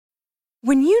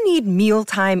When you need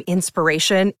mealtime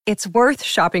inspiration, it's worth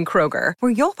shopping Kroger,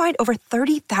 where you'll find over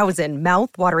 30,000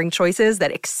 mouth-watering choices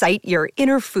that excite your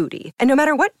inner foodie. And no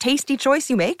matter what tasty choice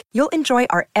you make, you'll enjoy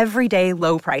our everyday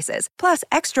low prices, plus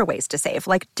extra ways to save,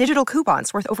 like digital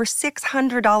coupons worth over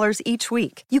 $600 each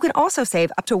week. You can also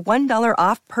save up to $1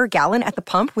 off per gallon at the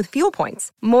pump with fuel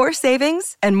points. More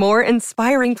savings and more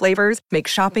inspiring flavors make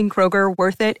shopping Kroger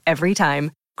worth it every time.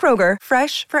 Kroger,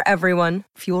 fresh for everyone.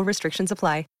 Fuel restrictions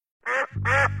apply.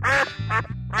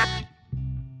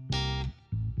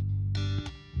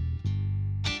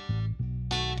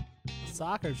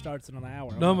 Soccer starts in an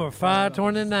hour. Number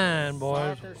 529,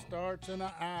 boys. Soccer starts in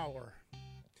an hour.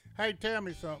 Hey, tell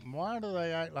me something. Why do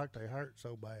they act like they hurt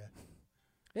so bad?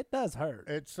 It does hurt.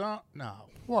 It's no.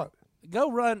 What?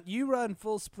 Go run. You run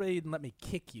full speed and let me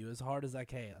kick you as hard as I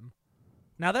can.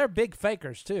 Now, they're big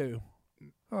fakers, too.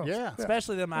 Oh, Yeah.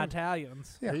 Especially them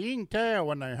Italians. Yeah. You can tell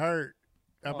when they hurt.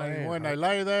 I I mean, ain't when they hurt.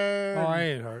 lay there Oh, I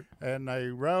ain't hurt. and they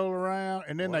roll around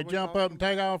and then What they are we jump talking up and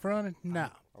take off running. No.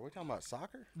 Are we talking about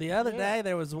soccer? The other day,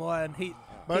 there was one. He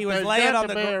But was there's laying got on to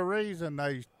the be a ground. reason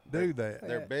they do that.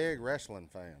 They're big wrestling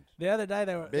fans. The other day,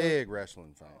 Big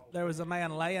wrestling fans. there was a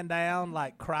man laying down,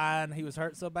 like crying. He was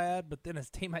hurt so bad, but then his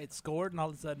teammate scored, and all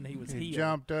of a sudden he was He healed.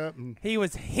 jumped up and. He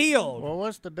was healed. Well,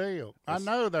 what's the deal? I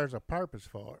know there's a purpose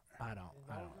for it. I don't.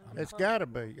 It's got to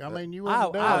be. I mean, you I-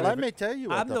 wouldn't do I- it. Let if me it- tell you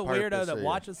what I'm the weirdo purpose that is.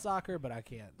 watches soccer, but I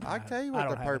can't. I tell you I what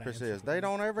the don't have an purpose answer is. for They that.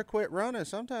 don't ever quit running.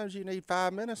 Sometimes you need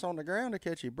 5 minutes on the ground to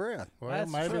catch your breath. Well, That's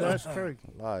maybe true. that's true.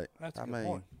 Like, That's a I good mean,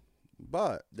 point.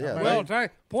 but yeah, mean, Well they-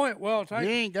 taken. Point well You taken.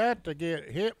 ain't got to get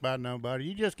hit by nobody.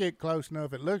 You just get close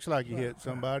enough. It looks like you hit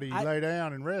somebody. You lay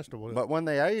down and rest a little. but when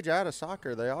they age out of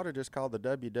soccer, they ought to just call the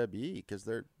WWE because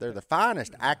they're the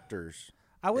finest actors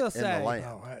I will in say, the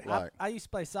land. Like, I used to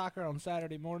play soccer on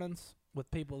Saturday mornings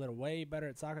with people that are way better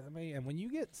at soccer than me, and when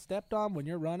you get stepped on when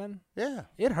you're running, yeah.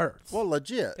 it hurts. Well,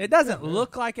 legit. It doesn't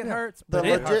look like it hurts, The but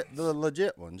it hurts.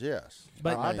 legit ones, yes.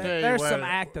 But I I mean, tell you there's what, some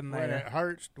acting when there. it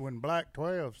hurts when Black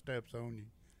 12 steps on you.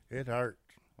 It hurts.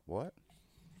 what?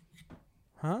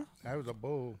 Huh? That was a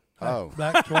bull. Oh,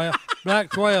 Black 12. Black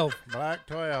 12. Black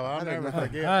 12. I'll didn't never know.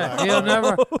 forget Hey, Black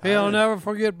 12. he'll never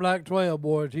forget Black 12,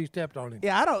 boys. He stepped on him.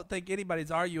 Yeah, I don't think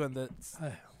anybody's arguing that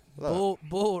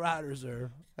bull riders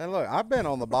are. and look, I've been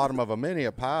on the bottom of many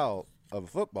a pile of a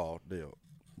football deal,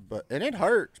 and it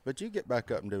hurts. But you get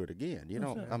back up and do it again. You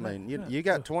don't. I mean, you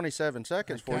got 27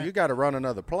 seconds for you got to run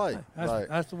another play.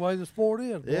 That's the way the sport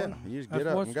is, boy. Yeah, you just That's get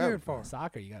up what's and go. good for.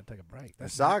 Soccer, you got to take a break.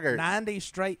 That's Soccer, 90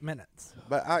 straight minutes.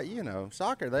 but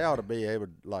soccer, they ought to be able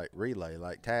to like relay,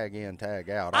 like tag in, tag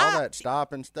out, all that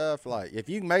stopping stuff. Like if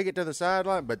you can make it to the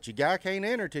sideline, but your guy can't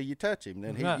enter till you touch him,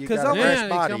 then you got to only- press Then he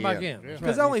body come back in. in.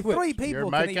 Because only three people You're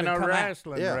can making even a come out.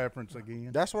 wrestling Yeah. reference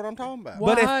again. That's what I'm talking about.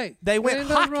 Well, But if hey, they went ain't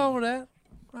nothing hockey- wrong with that.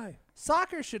 Right.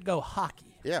 Soccer should go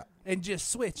hockey Yeah, and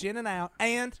just switch in and out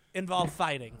and involve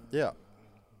fighting. yeah,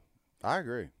 I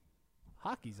agree.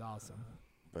 Hockey's awesome.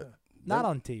 But Not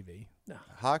on TV.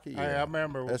 hockey, Hey, I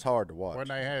remember it's hard to watch. when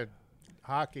they had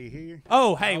hockey here.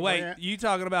 Oh, hey, I wait. went- You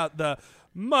talking about the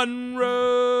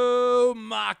Monroe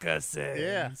Moccasins.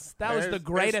 Yeah. That was the This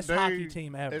greatest hockey dude-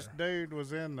 team ever. This dude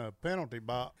was in the penalty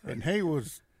box, and he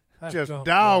was That's just drunk,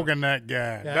 dogging that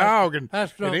guy, Yeah, dogging.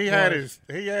 that's and drunk he had boys.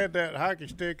 he had that hockey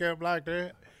stick up like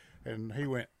that, and he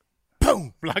went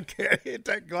boom like that, hit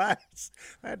that glass.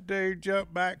 That dude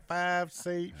jumped back 5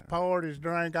 seats, poured his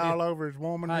drink all over his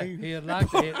woman. Hey, knee. he'd like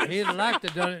to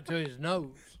done it to his nose.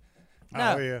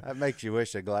 No. Oh yeah. That makes you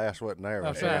wish the glass wasn't there.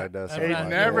 That's when right. somebody does That's something He right. like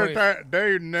never, that.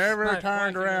 dude never Smack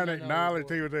turned Frankie around in and the acknowledged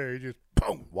nose. he was there. He just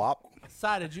boom. Wop. Si,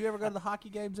 did you ever go to the hockey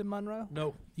games in Monroe?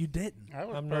 No, You didn't. That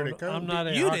was I'm pretty not. cool. I'm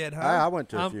not. You did, huh? I went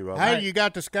to a I'm- few of them. Hey, you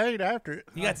got to skate after it.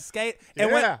 You got to skate. And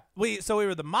Yeah. we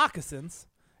were the moccasins,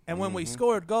 and when we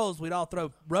scored goals, we'd all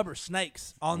throw rubber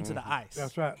snakes onto the ice.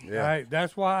 That's right. Yeah. Hey,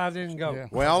 that's why I didn't go. Yeah.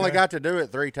 We only got to do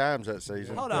it 3 times that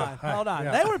season. Hold on.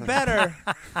 Yeah. They were better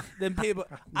than people.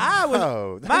 I was.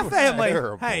 No, they my were family.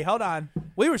 terrible. Hey, hold on.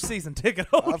 We were season ticket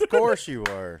holders. Of course you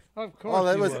were. Of course. Well,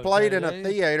 it you was would, played in a Daddy.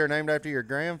 theater named after your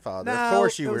grandfather. No, Of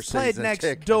course you it were was played season next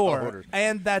ticket door, holders.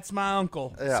 and that's my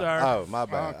uncle, Yeah. sir. Oh, my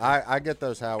bad. I get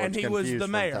those Howards and he confused was the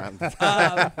from mayor, time to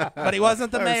time. but he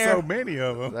wasn't the There's mayor. so many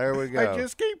of them. There we go. They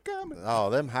just keep coming. Oh,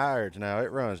 them Hireds now.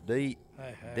 It runs deep,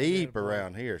 Hey, deep good boy.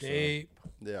 around here. son. Deep.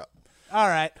 Yeah. All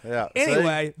right. Yeah,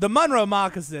 Anyway, the Monroe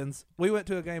Moccasins. We went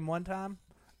to a game one time,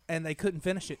 and they couldn't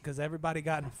finish it because everybody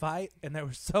got in a fight, and there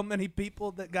were so many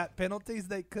people that got penalties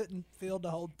they couldn't field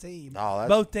the whole team. Oh, that's-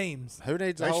 Both teams. Who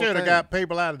needs a They whole should have thing? got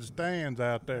people out of the stands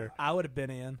out there. I would have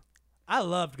been in. I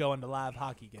loved going to live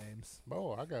hockey games.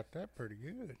 Boy, I got that pretty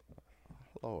good.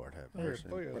 Lord have mercy.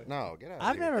 But no, get out.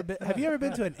 I've never been. Have you ever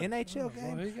been to an NHL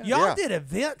game? he got- Y'all Yeah. did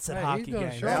events at Hey, hockey he's doing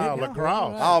games. show. didn't Oh, y'all?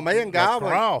 lacrosse. Oh, me and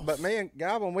Godwin. Lacrosse. But me and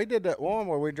Godwin, we did that one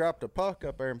where we dropped a puck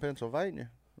up there in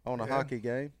Pennsylvania on a hockey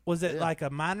game. Was it Yeah. like a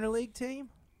minor league team?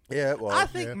 Yeah, it was. I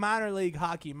think minor league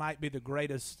hockey might be the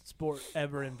greatest sport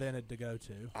ever invented to go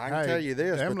to. I can Hey, tell you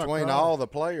this: them between lacrosse- all the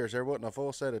players, there wasn't a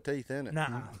full set of teeth in it.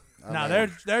 Nah. I No,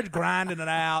 mean- they're grinding it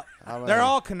out. I mean- They're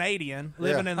all Canadian,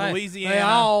 living in Hey,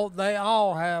 Louisiana. They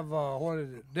all have what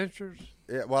is it? Dentures.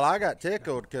 Yeah, well, I got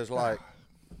tickled because like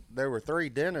there were 3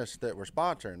 dentists that were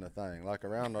sponsoring the thing, like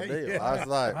around the deal. I was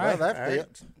like, well, that Hey.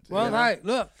 fits. Well, You know? hey,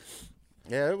 look.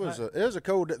 Yeah, it was a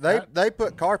cool. They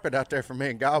put carpet out there for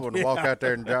me and Godwin to walk out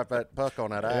there and drop that puck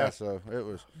on that ice. So it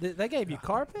was. They gave you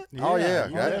carpet? Oh yeah,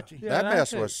 you that, betcha. Yeah, that that's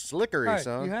mess it. was slickery, Hey,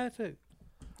 son. you had to.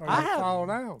 Or I you'd have- fall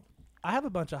down. I have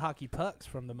a bunch of hockey pucks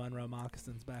from the Monroe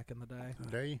Moccasins back in the day.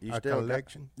 Do you? You A still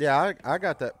collection? Yeah, I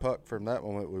got that puck from that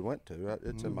one that we went to.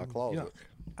 It's in my closet.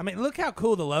 I mean, look how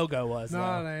cool the logo was. No,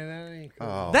 though. that ain't cool.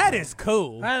 Oh, That is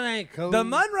cool. That ain't cool. The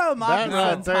Monroe That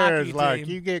Moccasins right there hockey is like, team.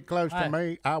 you get close Hey. to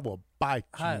me, I will bite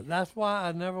you. Hey, that's why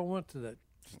I never went to that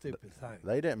stupid thing.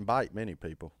 they didn't bite many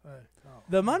people. Hey, oh.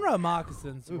 The Monroe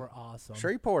Moccasins were awesome.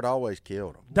 Shreveport always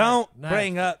killed them. Don't Nasty,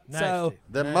 bring up. So, nasty,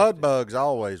 The nasty. mud bugs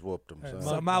always whooped them. Hey, So. so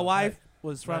Mud my bugs, wife hey.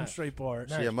 was from Nasty. Shreveport.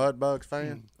 She a mud bugs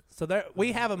fan? So there,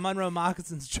 we have a Monroe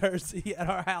Moccasins jersey at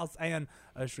our house and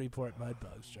a Shreveport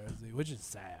Mudbugs jersey, which is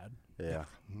sad. Yeah.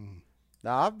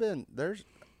 Now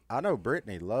I know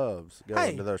Brittany loves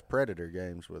going Hey. to those Predator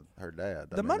games with her dad.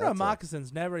 I The mean, Monroe that's a-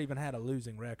 Moccasins never even had a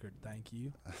losing record. Thank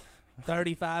you.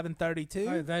 35 and 32,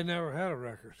 Hey, they never had a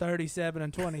record. 37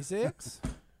 and 26.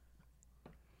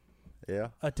 Yeah.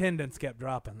 Attendance kept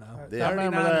dropping though. Yeah. I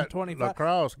remember 39 and that 25.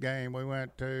 lacrosse game we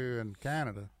went to in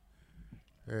Canada,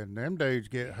 and them dudes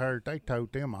get hurt. They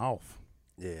tote them off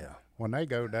Yeah. when they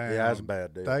go down. Yeah, that's a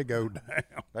bad deal. They go down.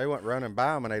 They went running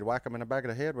by them and they'd whack them in the back of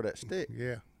the head with that stick.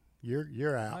 Yeah,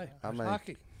 you're out. Hey, I it's mean,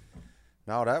 hockey.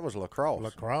 No, that was lacrosse.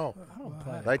 Lacrosse. I don't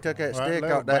play. They took that Right, stick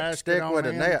little off that basket stick on with a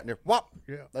end. net and they whop.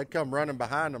 Yeah. They come running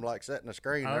behind them like setting a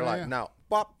screen. Oh, They're like, yeah. no,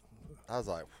 whop. I was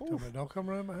like, Tell whew. me, don't come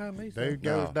running behind me. son. Dude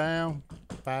goes No. down.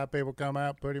 5 people come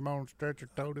out, put him on the stretcher,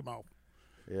 tote him off.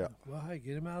 Yeah, Well, hey,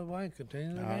 get him out of the way and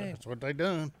continue the game. That's what they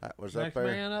done. that was Next up there.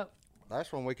 man up.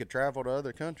 That's when we could travel to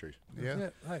other countries. Yeah. That's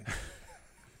it.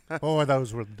 Hey, Boy,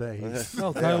 those were the days.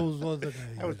 no, those was the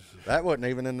days. That wasn't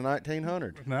even in the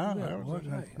 1900s. No, Yeah, that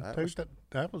was, what,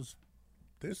 that was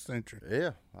this century.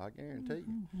 Yeah, I guarantee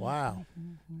you. Wow.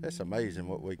 It's amazing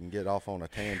what we can get off on a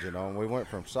tangent on. We went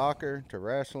from soccer to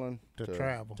wrestling To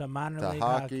travel. To minor to league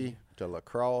hockey to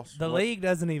lacrosse. The what, league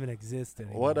doesn't even exist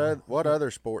anymore. what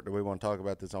other sport do we want to talk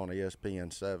about that's on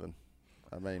ESPN 7?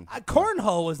 I mean,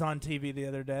 Cornhole was on TV the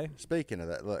other day. speaking of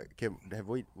that, look,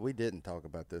 we didn't talk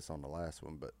about this on the last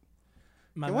one, but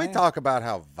My can man, we talk about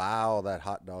how vile that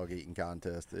hot dog eating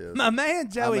contest is? My man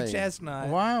Joey mean, Chestnut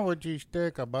Why would you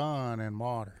stick a bun in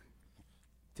water?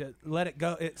 to let it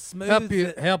go. It smooths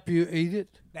it help you eat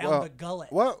it. down the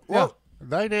gullet. What? Yeah.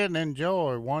 They didn't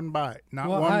enjoy one bite. Not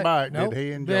Well, one hey, bite nope. did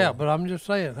he enjoy. Yeah, but I'm just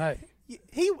saying, hey,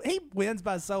 He wins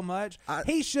by so much.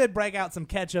 He should break out some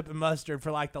ketchup and mustard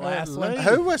for like the last one. least.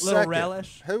 Who was Little second?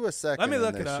 relish. Who was second? Let me in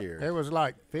look this it up. year? It was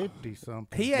like 50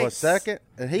 something. He ate Was second,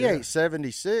 and he ate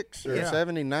 76 or Yeah.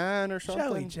 79 or Joey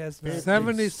something. Chestnut.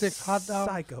 76 hot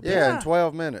dogs Psycho. Yeah, in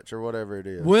 12 minutes or whatever it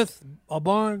is. with a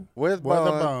bun. With With a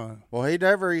bun. bun. Well, he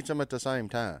never eats them at the same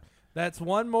time. That's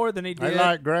one more than he did They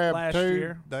like grab last 2.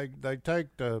 year. They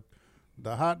take the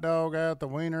hot dog out, the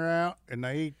wiener out, and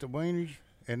they eat the wieners,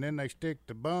 and then they stick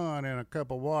the bun in a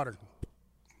cup of water.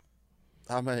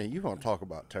 I mean, you want to talk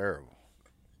about terrible.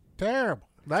 Terrible.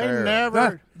 They Terrible.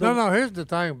 never. No, here's the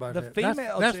thing about the that.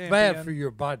 female That's champion- bad for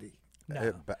your body. No.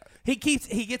 It-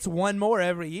 He gets one more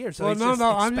every year. So Well, he's no, just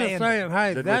I'm just expanding. saying,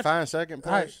 hey, Did we that's, find second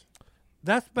place?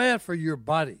 that's bad for your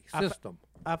body I- system.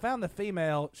 I found the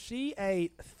female. She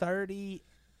ate 30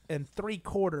 and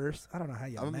 3/4. I don't know how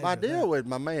y'all measure My deal that. with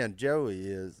my man Joey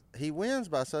is he wins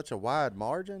by such a wide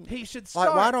margin. He should Like,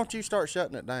 start. why don't you start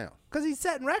shutting it down? Because he's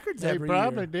setting records They every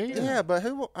probably year. did. Yeah, but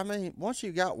who? I mean, once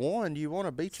you got one, you want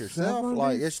to beat yourself.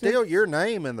 Like it's 76. still your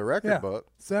name in the record Yeah. book.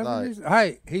 70s. Like,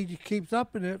 Hey, he just keeps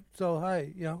upping it, so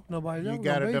hey, nobody else You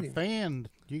got to gonna beat him. defend.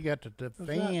 You got to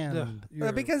defend.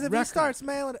 Your Because if he record. starts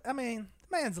mailing, I mean,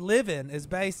 the man's living is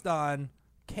based on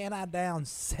can I down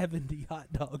 70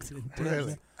 hot dogs in 10 Really?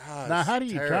 minutes? Now, how do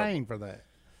you terrible. train for that?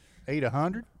 Eat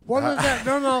 100? What is that?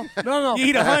 No. You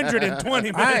eat 100 in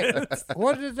 20 Hey, minutes.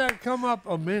 what does that come up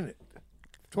a minute?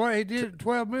 He did it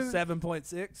 12 minutes.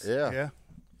 7.6. yeah. Yeah.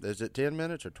 Is it 10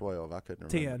 minutes or 12? I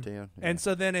couldn't remember. 10. 10. And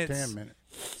so then it's 10 minutes.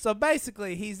 so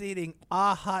basically he's eating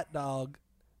a hot dog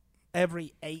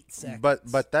every 8 seconds.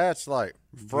 But that's like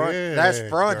front. Yeah, That's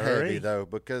front Gary. heavy though,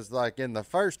 because like in the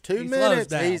first 2 He slows minutes,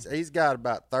 down. he's got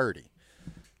about 30.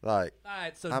 Like all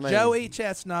right, so I mean- Joey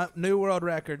Chestnut, new world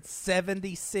record,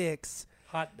 76.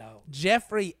 Hot dog.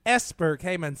 Jeffrey Esper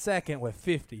came in second with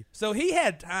 50. So he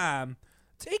had time.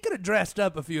 So he could have dressed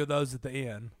up a few of those at the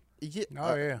end. yeah,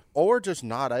 Oh, yeah. or just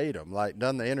not ate them. Like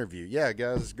done the interview. Yeah,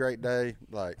 guys, it's a great day.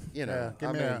 Like Yeah, I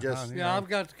give me mean, a- just Yeah, I've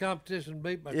got the competition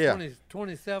beat by Yeah.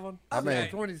 27. I mean,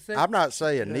 26. I'm not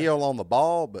saying kneel on the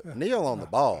ball, but kneel on the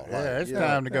ball. Yeah, Like, it's you know.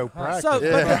 time to go practice. So,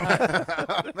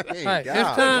 Hey, it's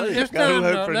time. It's Go time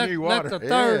look to for let, new let water. the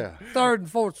Yeah. third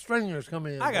and fourth stringers come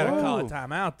in. I got to call a Whoa.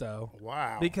 timeout, though.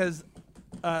 Wow. Because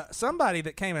somebody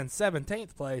that came in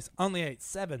 17th place only ate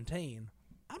 17.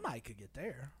 I might could get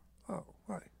there. Oh,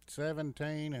 right.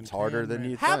 17 and It's harder 10 than you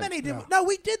minutes. How think. many did we? No,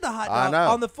 we did the hot I dog know.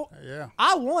 on the Yeah.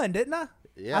 I won, didn't I?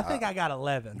 Yeah, I think I got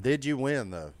 11. Did you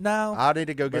win though? No. I need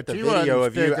to go get But the you video wasn't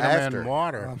of you sticking 'em after. in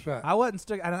water. That's right. I wasn't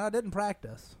stick. I didn't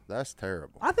practice. That's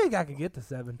terrible. I think I could get to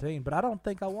 17, but I don't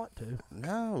think I want to.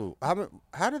 No, I mean,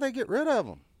 how do they get rid of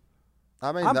them?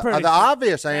 I mean, I'm the pretty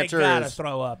obvious They answer gotta is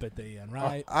throw up at the end,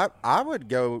 right? I would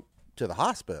go to the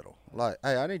hospital. Like,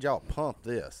 hey, I need y'all to pump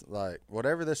this. Like,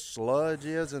 whatever this sludge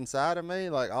is inside of me,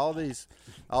 like all these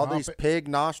it. pig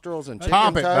nostrils and chicken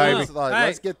Pump it, toes. baby. Like, Hey.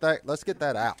 let's get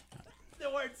that out.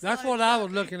 That's what I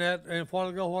was looking at, and a while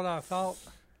ago, what I thought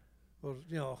was,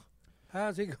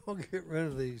 how's he going to get rid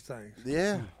of these things?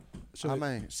 Yeah. I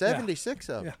mean, 76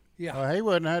 of them. Yeah. Well, he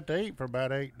wouldn't have to eat for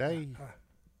about 8 days.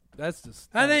 That's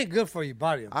just That ain't good for your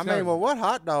body. I mean, well, what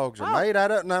hot dogs are made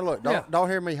out of? Now, look, Yeah. don't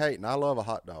hear me hating. I love a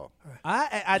hot dog.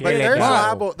 I But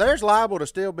did. there's liable to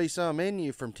still be some in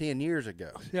you from 10 years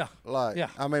ago. Yeah. Like, Yeah.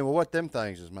 I mean, well, what them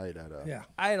things is made out of? Yeah.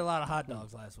 I ate a lot of hot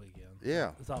dogs last weekend.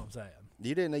 Yeah. That's all I'm saying.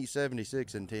 You didn't eat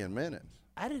 76 in 10 minutes.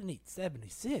 I didn't eat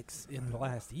 76 in the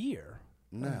last year,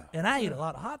 No. and I eat a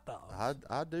lot of hot dogs.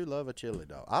 I do love a chili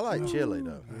dog. I like chili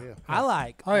though. Yeah. I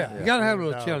like. Oh, yeah. You got to have a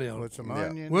little chili on With it. some Yeah.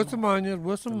 onions. With some onions,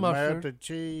 with some mustard. melted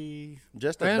cheese.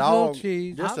 Just a And a little dog.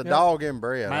 cheese. Just a Yeah. dog in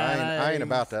bread. I Mayonnaise. ain't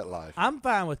about that life. I'm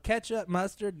fine with ketchup,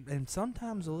 mustard, and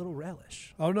sometimes a little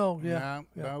relish. Oh, no. Yeah.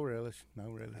 No relish. No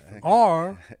relish.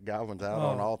 Or, Godwin's out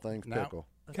on Oh. all things No. pickle.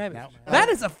 That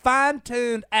is a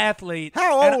fine-tuned athlete.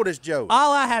 How and old is Joey?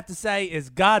 All I have to say is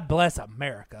God bless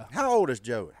America. How old is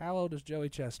Joey? How old is Joey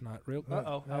Chestnut?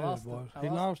 Uh-oh, I Yeah, lost boys. it. He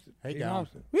lost it. He He gone.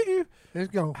 lost it. Woo-hoo.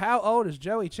 It's gone. How old is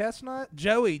Joey Chestnut?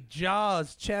 Joey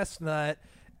Jaws Chestnut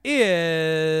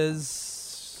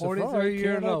is 43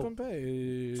 years old.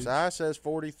 Si says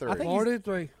 43. I think he's-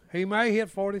 43. He may hit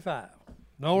 45.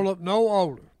 No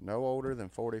older. No older than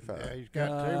 45. Yeah, he's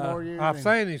got 2 more years. I'm in.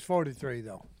 saying he's 43,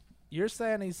 though. You're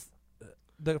saying he's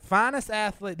the finest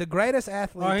athlete, the greatest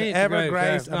athlete Oh, he to ain't the ever greatest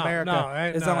grace athlete. No, America no,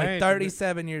 ain't- is no, only ain't the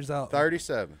 37 years old.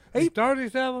 37. He's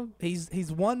 37?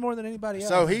 He's won more than anybody else.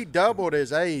 So he doubled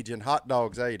his age and hot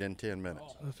dogs ate in 10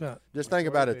 minutes. That's right. Just think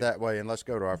about it that way, and let's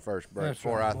go to our first break That's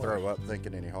before right, I boy. throw up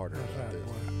thinking any harder That's about right,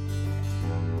 this.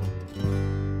 boy.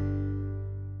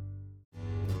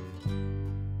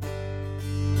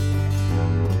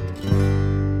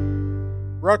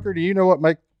 Rucker, do you know what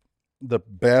make the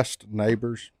best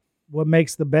neighbors? What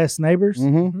makes the best neighbors?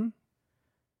 Mm-hmm.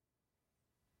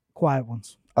 Quiet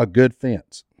ones. A good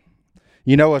fence.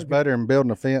 You know what's better than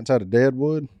building a fence out of dead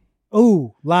wood?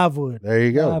 Ooh, live wood. There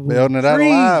you go. Live wood. Building it out of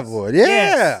Trees. live wood. Yeah.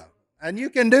 Yes. And you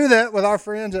can do that with our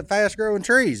friends at Fast Growing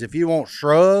Trees. If you want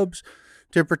shrubs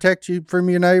to protect you from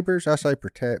your neighbors, I say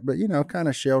protect, but kind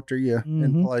of shelter you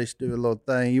in Mhm. place, do a little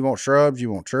thing. You want shrubs,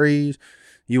 you want trees,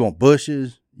 you want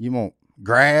bushes, you want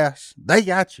grass. They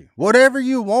got you. Whatever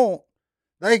you want,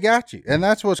 they got you. And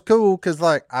that's what's cool because,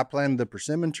 I planted the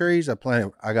persimmon trees.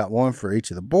 I got one for each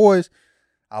of the boys.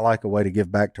 I like a way to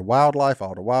give back to wildlife.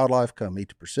 All the wildlife come eat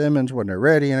the persimmons when they're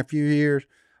ready in a few years.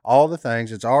 All the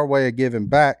things. It's our way of giving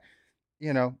back,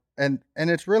 and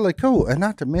it's really cool. And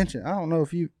not to mention, I don't know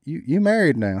if you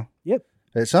married now. Yep.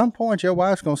 At some point, your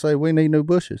wife's going to say, we need new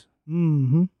bushes.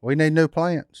 Mm-hmm. We need new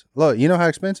plants. Look, you know how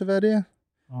expensive that is?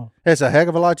 Oh. It's a heck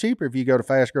of a lot cheaper if you go to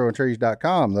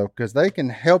fastgrowingtrees.com, though, because they can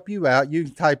help you out. You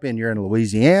can type in you're in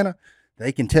Louisiana.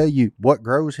 They can tell you what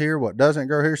grows here, what doesn't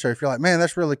grow here. So if you're like, man,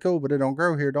 that's really cool, but it don't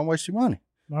grow here, don't waste your money.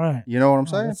 All right. You know what I'm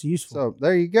Oh, saying? that's useful. So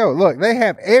there you go. Look, they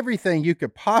have everything you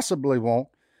could possibly want,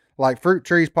 like fruit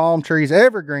trees, palm trees,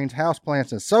 evergreens,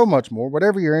 houseplants, and so much more.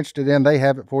 Whatever you're interested in, they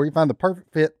have it for you. Find the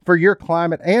perfect fit for your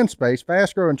climate and space.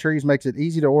 Fast Growing Trees makes it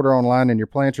easy to order online, and your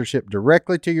plants are shipped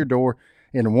directly to your door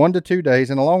in 1 to 2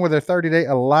 days. And along with their 30-day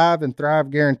Alive and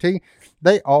Thrive guarantee,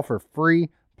 they offer free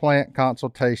plant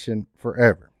consultation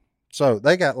forever. So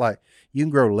they got You can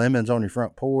grow lemons on your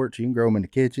front porch. You can grow them in the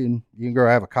kitchen. You can grow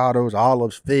avocados,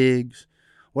 olives, figs,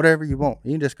 whatever you want.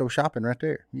 You can just go shopping right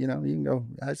there. You know, you can go,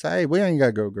 I say, hey, we ain't got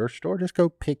to go to the grocery store. Just go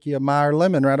pick you a Meyer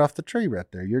lemon right off the tree right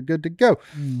there. You're good to go.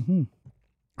 Mm-hmm.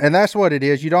 And that's what it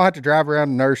is. You don't have to drive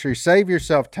around the nursery. Save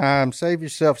yourself time. Save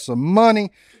yourself some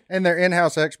money. And their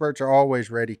in-house experts are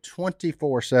always ready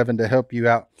 24/7 to help you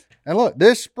out. And look,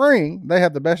 this spring, they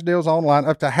have the best deals online,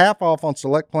 up to half off on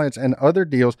select plants and other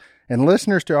deals. And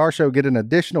listeners to our show get an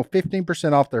additional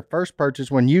 15% off their first purchase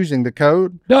when using the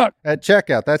code Duck. at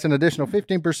checkout. That's an additional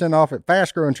 15% off at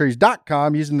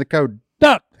fastgrowingtrees.com using the code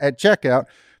Duck. at checkout.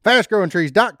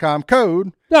 Fastgrowingtrees.com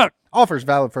code. Duck. Offers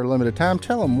valid for a limited time.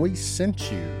 Tell them we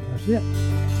sent you. That's it.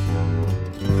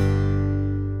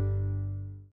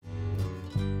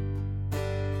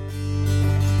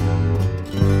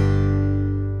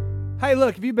 Hey,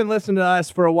 look, if you've been listening to us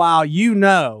for a while, you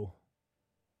know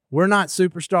we're not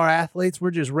superstar athletes.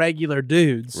 We're just regular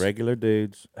dudes Regular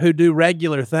dudes. who do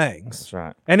regular things. That's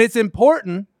right. And it's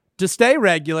important to stay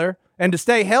regular and to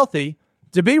stay healthy,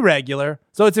 to be regular.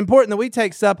 So it's important that we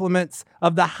take supplements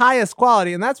of the highest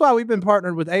quality. And that's why we've been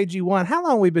partnered with AG1. How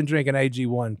long have we been drinking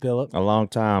AG1, Philip? A long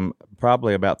time,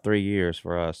 probably about 3 years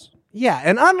for us. Yeah,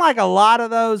 and unlike a lot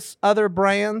of those other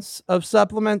brands of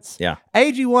supplements, Yeah.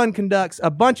 AG1 conducts a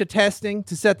bunch of testing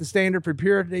to set the standard for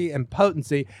purity and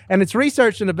potency, and it's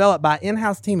researched and developed by an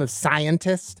in-house team of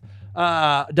scientists,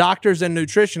 doctors, and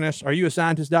nutritionists. Are you a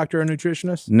scientist, doctor, or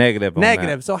nutritionist? Negative on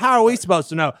Negative. So how are we supposed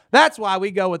to know? That's why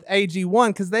we go with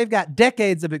AG1, because they've got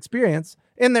decades of experience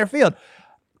in their field.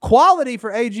 Quality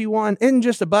for AG1 isn't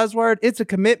just a buzzword. It's a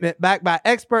commitment backed by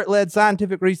expert-led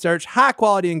scientific research,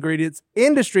 high-quality ingredients,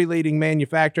 industry-leading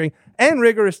manufacturing, and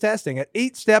rigorous testing. At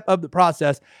each step of the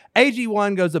process,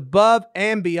 AG1 goes above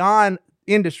and beyond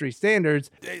industry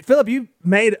standards. Philip, you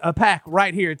made a pack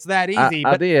right here. It's that easy.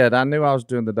 I did. I knew I was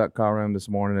doing the duck call room this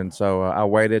morning, and so I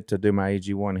waited to do my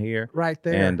AG1 here. Right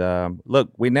there. And look,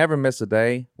 we never miss a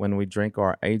day when we drink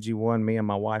our AG1, me and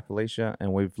my wife, Alicia,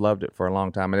 and we've loved it for a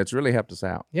long time, and it's really helped us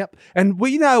out. Yep. And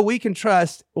we know we can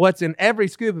trust what's in every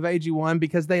scoop of AG1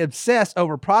 because they obsess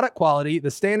over product quality,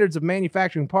 the standards of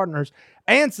manufacturing partners,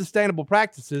 and sustainable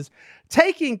practices.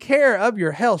 Taking care of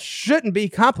your health shouldn't be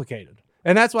complicated.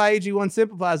 And that's why AG1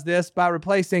 simplifies this by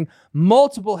replacing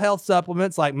multiple health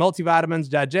supplements like multivitamins,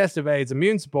 digestive aids,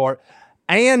 immune support,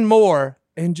 and more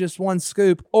in just one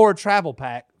scoop or travel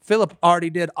pack. Philip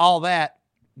already did all that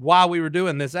while we were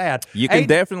doing this ad. You can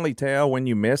definitely tell when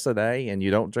you miss a day and you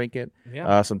don't drink it.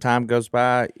 Yeah. Some time goes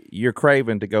by, you're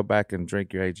craving to go back and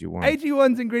drink your AG1.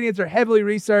 AG1's ingredients are heavily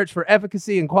researched for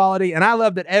efficacy and quality, and I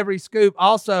love that every scoop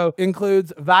also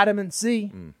includes vitamin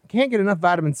C. Can't get enough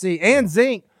vitamin C and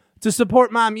zinc to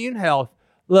support my immune health.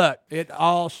 Look, it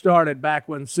all started back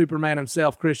when Superman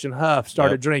himself, Christian Huff,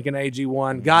 started drinking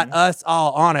AG1, got us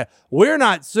all on it. We're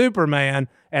not Superman,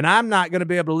 and I'm not going to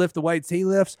be able to lift the weights he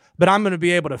lifts, but I'm going to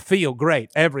be able to feel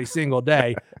great every single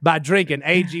day by drinking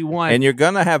AG1. And you're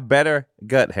going to have better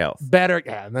gut health. Better.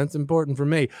 Yeah, that's important for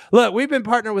me. Look, we've been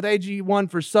partnered with AG1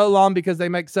 for so long because they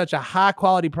make such a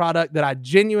high-quality product that I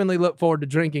genuinely look forward to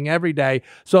drinking every day.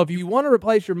 So if you want to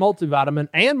replace your multivitamin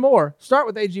and more, start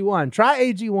with AG1. Try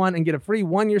AG1 and get a free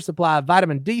 1-year supply of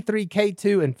vitamin D3,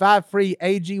 K2, and 5 free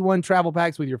AG1 travel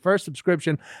packs with your first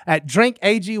subscription at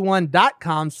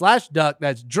drinkag1.com/duck.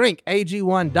 That's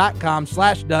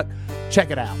drinkag1.com/duck.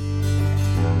 Check it out.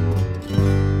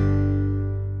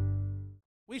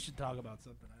 We should talk about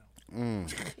something else.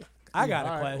 I got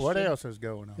a question. What else is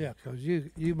going on? Yeah, because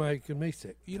you making me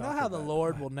sick. You know how the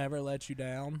Lord will never let you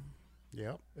down?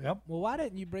 Yep. Yep. Well, why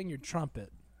didn't you bring your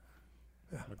trumpet?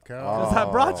 Because I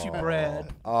brought you bread.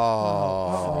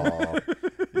 Oh.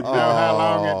 you know how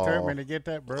long it took me to get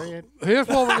that bread? Here's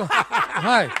what we're gonna.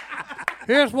 Hey,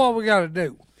 here's what we got to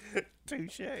do.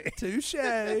 Touche. Touche.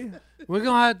 We're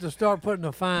gonna have to start putting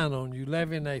a fine on you,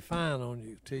 levying a fine on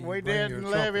you. Till you We bring didn't your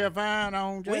levy a supplement. fine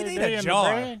on JD We need a and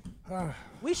jar. the bread.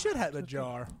 We should have a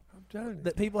jar I'm telling you.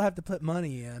 that people have to put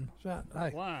money in. That's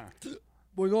right. Hey, Why?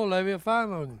 we're gonna levy a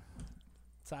fine on you.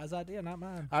 Size idea, not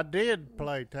mine. I did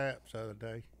play taps the other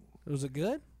day. Was it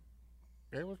good?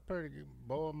 It was pretty good.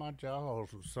 Boy, my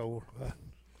jaws was sore.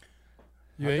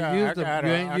 You I ain't got- used I them. gotta-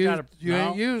 You I ain't used. gotta- You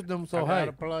ain't no. used them. So I hey,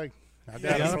 gotta play. I you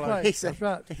gotta gotta play. play. That's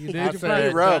right. You did I your said- play.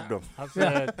 He rubbed them. I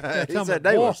said, He Tell said me,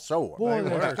 they boy, were sore. Boy, They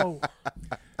that's were. so.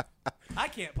 I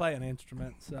can't play an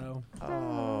instrument, so.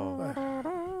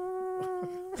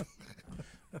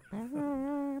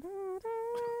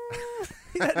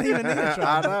 He doesn't even need a I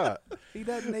trumpet. know. He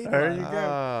doesn't need there one. you go.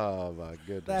 Oh, my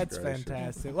goodness. That's gracious.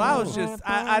 fantastic. Well, I was just,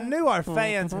 I knew our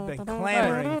fans have been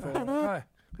clamoring for it.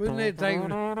 Hey, We need to take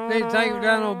him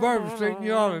down on Bourbon Street in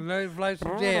New Orleans. They play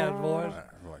some jazz, boys.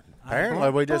 Apparently,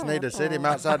 we just need to sit him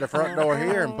outside the front door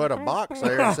here and put a box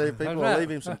there and see if people will leave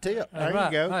him some tips. There right.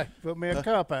 you go. Hey. Put me a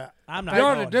cup out. I'm not You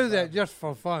ought going to do that just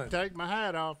for fun. Take my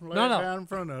hat off and lay No, it no. down in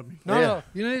front of me. No,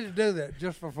 you need to do that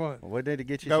just for fun. We need to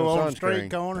get you Go on some the street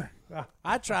sunscreen. corner.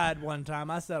 I tried one time.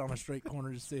 I sat on a street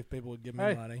corner to see if people would give me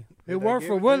Hey. money. It worked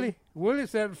for Willie. Willie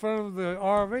sat in front of the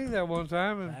RV that one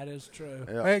time, and That is true.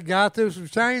 Yeah. that guy threw some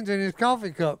change in his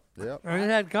coffee cup, Yep. and it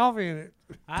had coffee in it.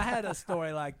 I had a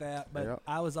story like that, but Yep.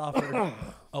 I was offered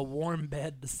a warm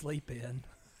bed to sleep in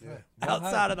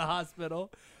outside of the hospital.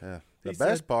 Yeah. He The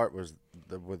best said- part was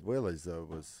with Willie's though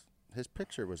was his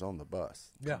picture was on the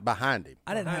bus. Yeah. Behind him.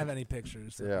 I didn't have any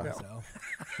pictures. Yeah. So.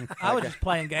 I was just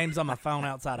playing games on my phone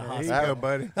outside of There you hospital. go,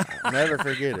 buddy. I'll never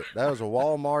forget it. That was a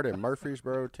Walmart in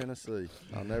Murfreesboro, Tennessee.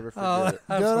 I'll never forget it.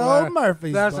 That's Good hilarious. old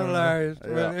Murphy's. That's Bar. hilarious. Yeah.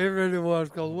 Man, it really was,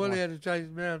 because Willie had to chase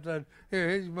me down and said,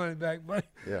 here's your money back, buddy.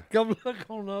 Yeah. Come look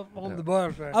on the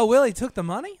bus. Right? Oh, Willie took the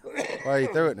money? Well, he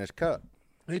threw it in his cup.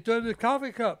 He took the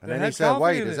coffee cup. And that then he had said, coffee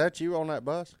wait, in is it. that you on that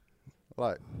bus?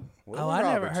 Like, Willie Oh, I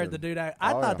never Robertson. heard the dude. I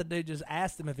Oh, thought yeah. the dude just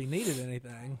asked him if he needed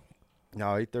anything.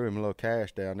 No, he threw him a little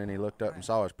cash down. Then he looked up and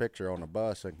saw his picture on the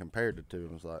bus and compared the two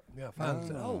and was like, Yeah,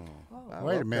 fine. oh,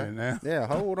 Wait okay. a minute now. Yeah,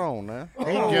 hold on now. He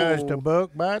judged a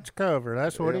book by its cover.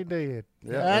 That's what he did.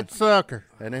 Yeah. That sucker.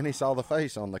 And then he saw the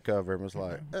face on the cover and was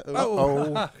like,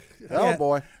 Oh, oh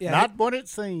boy. Yeah, not what it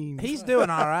seems. he's doing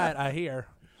all right, I hear.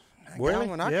 Willie,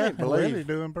 Godwin, I yeah, can't believe- Willie's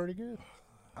doing pretty good.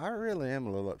 I really am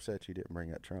a little upset you didn't bring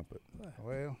that trumpet.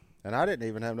 Well, And I didn't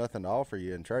even have nothing to offer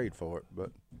you in trade for it, but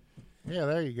yeah,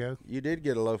 there you go. you did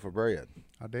get a loaf of bread.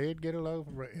 I did get a loaf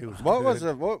of bread. It was What good. was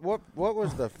the what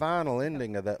was the final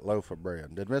ending of that loaf of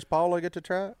bread? Did Miss Paula get to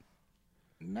try it?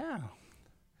 No.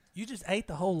 You just ate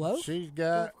the whole loaf? She's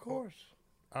got. Of course.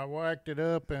 I whacked it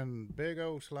up in big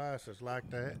old slices like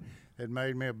that. It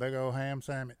made me a big old ham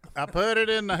sandwich. I put it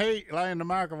in the heat, lay in the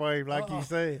microwave, like you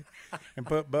said, and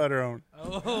put butter on it.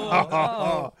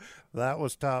 Oh. That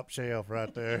was top shelf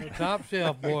right there. Top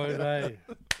shelf, boys. Hey.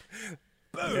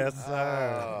 Yes,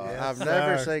 sir. Yes, I've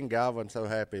never sir. seen Godwin so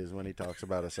happy as when he talks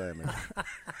about a sandwich.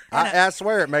 I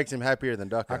swear it makes him happier than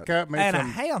duck I hunting. cut me And a some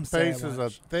ham pieces sandwich.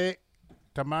 of thick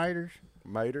tomatoes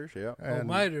Maters, yeah. Oh,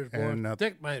 maters, boys. and a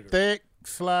Thick maters. thick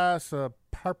slice of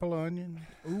purple onion.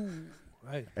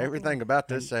 Hey. Everything about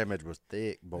this sandwich was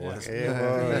thick, boys. It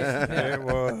was. It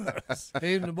was.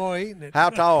 Even the boy eating it. How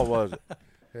tall was it?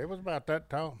 It was about that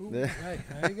tall. Hey,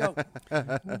 there you go.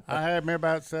 I had me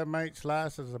about 7-8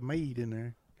 slices of meat in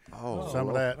there. Oh, Some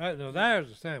of that. Right, now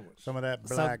there's a sandwich. Some of that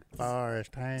So- black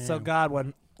forest ham. So,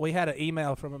 Godwin, we had an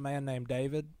email from a man named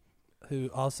David who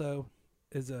also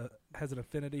has an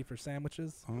affinity for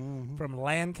sandwiches from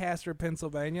Lancaster,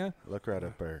 Pennsylvania. look right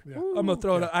up there. I'm going to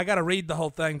throw it up. I got to read the whole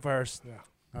thing first.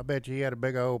 I bet you he had a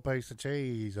big old piece of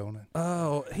cheese on it.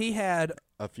 Oh, he had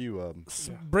A few of them.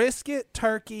 brisket,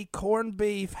 turkey, corned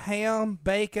beef, ham,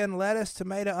 bacon, lettuce,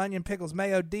 tomato, onion, pickles,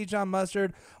 mayo, Dijon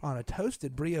mustard on a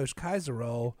toasted brioche Kaiser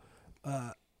roll.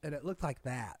 And it looked like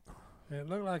that. It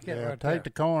looked like it Yeah, right take there. the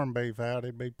corned beef out,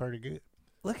 it'd be pretty good.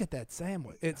 Look at that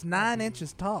sandwich. It's 9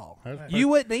 inches tall. That's You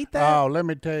wouldn't eat that? Oh, let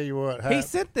me tell you what He happened.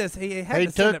 sent this. He had He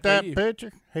to send took it for that you.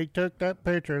 picture. He took that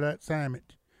picture of that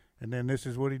sandwich, and then this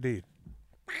is what he did.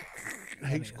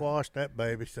 He squashed that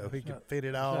baby so he could fit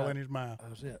it all in his mouth.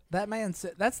 That's it. That man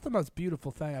said that's the most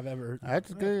beautiful thing I've ever heard.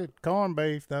 That's good. Corned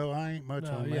beef, though, I ain't much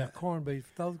No, on yeah, that. corned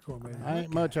beef. Those corned beef. I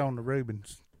ain't much on the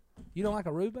Reubens. You don't like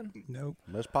a Reuben? Nope.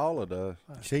 Miss Paula does.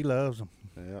 She loves them.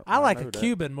 Yeah, I like know a that.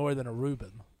 Cuban more than a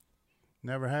Reuben.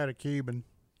 Never had a Cuban.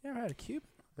 You ever had a Cuban?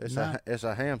 It's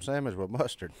a ham sandwich with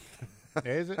mustard.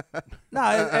 Is it? No,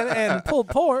 and pulled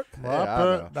pork.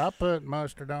 Well, Yeah, I put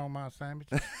mustard on my sandwich.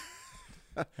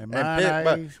 and And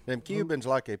mayonnaise. them Cubans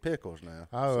like their pickles now.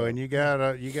 Oh, so, and you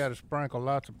gotta sprinkle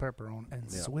lots of pepper on it.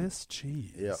 And Swiss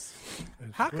cheese. Yep.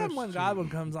 How come when Godwin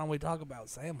comes on, we talk about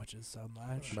sandwiches so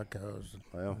much? Because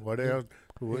Well, what else?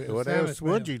 a What sandwich else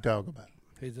would man. you talk about?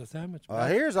 He's a sandwich.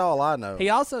 man. here's all I know. He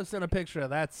also sent a picture of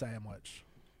that sandwich,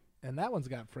 and that one's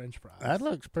got French fries. That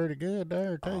looks pretty good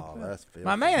there too. Oh, that's filthy.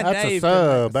 My man That's Dave a can make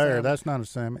sub there. sandwich. That's not a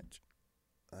sandwich.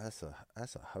 That's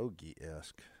a hoagie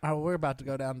esque. Oh, we're about to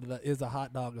go down to the is a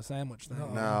hot dog a sandwich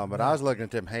thing. No, but I was looking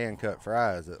at them hand cut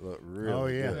fries that look really Oh,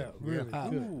 yeah. good. Yeah, really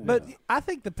good. But I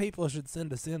think the people should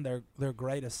send us in their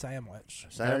greatest sandwich.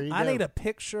 There you I go. need a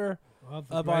picture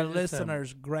the of our greatest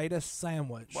listeners' greatest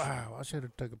sandwich. Wow, I should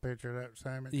have took a picture of that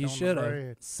sandwich. You on the should have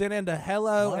bread. sent into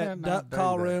hello Why at didn't I do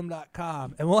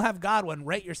duckcallroom.com, and we'll have Godwin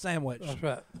rate your sandwich That's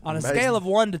right. on a Amazing. scale of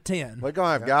 1 to 10. We're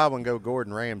gonna have Godwin go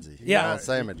Gordon Ramsay Yeah. on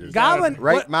sandwiches. Godwin,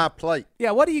 Rate what- my plate.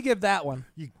 Yeah, what do you give that one?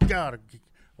 You gotta.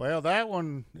 Well, that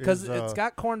one Because is, it's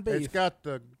got corned beef. It's got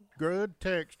the good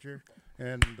texture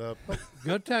and the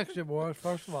Good texture, boys.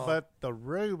 First of all, but the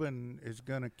Reuben is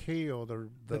gonna kill the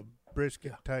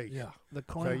brisket taste. yeah. the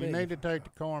So corned you beef. need to take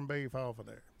the corned beef off of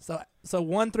there. So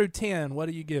 1 through 10, what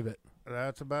do you give it?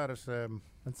 That's about a 7,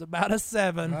 It's about a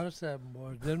 7. Out of 7,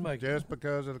 boys. Didn't make it. just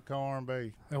because of the corned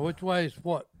beef. And which way is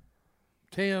what?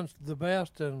 10's the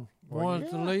best and Well, 1's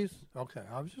the yeah. least? Okay,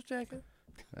 I was just checking.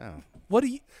 Oh.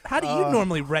 How do you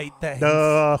normally rate things?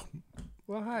 Duh.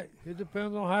 Well, hey, it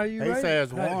depends on how you He rate it.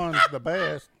 says Hey, one's the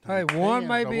best. Hey, and 1 10's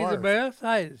may be the worst. best.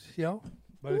 Hey,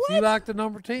 but if you like the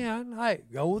number 10, hey,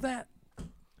 go with that.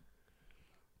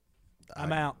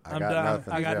 I'm out. I I'm got done.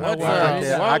 nothing. I got Yeah. no What's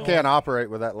worries. up? I can't operate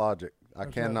with that logic. I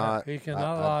That's cannot. right. He cannot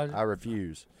I logic. I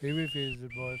refuse. He refused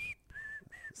it, boys.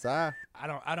 Si? I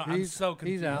don't. I'm He's- so he's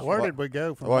confused. out. Where did we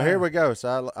go from Well, there? here we go.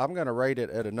 So I'm going to rate it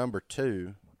at a number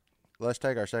 2. Let's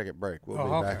take our second break. We'll be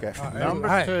Oh, back okay. after All right. this. Number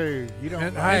Hey. 2. You don't.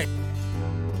 And, hey,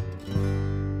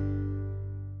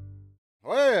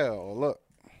 Well, look,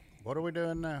 What are we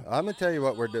doing now? I'm going to tell you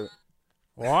what we're doing.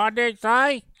 What did he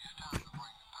say?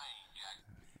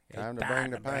 Time to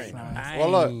bring the pain. pain, Well,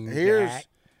 look, Jack.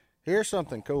 here's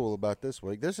something cool about this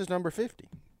week. This is number 50.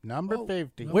 Number Oh,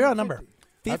 50. We're on number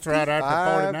 50. That's right after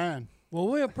 55. 49. well,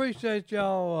 we appreciate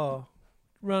y'all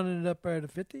running it up there to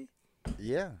 50.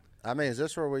 Yeah. I mean, is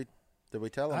this where did we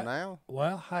tell them now?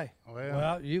 Well, hey. Well,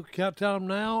 Well, you can tell them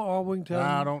now, or we can tell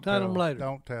nah, them, don't tell them later.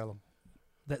 Don't tell them.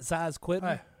 That size quitting.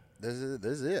 Hey, This is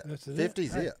it. this is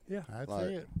 50's Hey, it. Yeah. That's Like,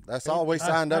 it. That's all we Hey,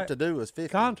 signed up hey, to do was 50.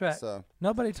 contract. So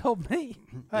Nobody told me.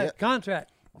 Hey, Yeah.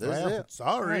 contract. this Well, is it.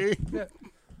 sorry. Yeah.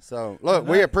 So look,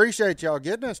 we appreciate y'all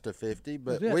getting us to 50,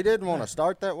 but That's it. we didn't want to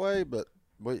start that way. But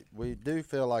we do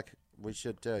feel like we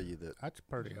should tell you that That's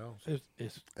pretty awesome.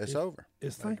 it's over.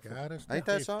 It's They thankful. got us to Ain't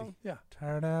that 50. something? Yeah.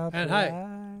 Turn out And the hey,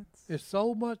 lights. It's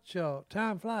so much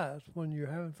time flies when you're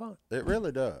having fun. It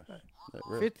really does. It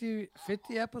really,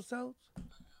 50 episodes.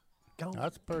 Gone.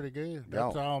 That's pretty good.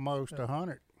 That's Gone. almost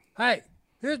 100. Hey,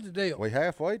 here's the deal. we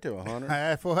halfway to 100.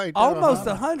 Halfway to Almost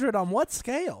 100. 100 on what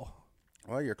scale?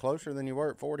 Well, you're closer than you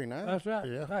were at 49. That's right.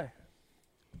 Yeah. Hey,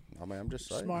 I mean, I'm just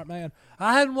saying. Smart man.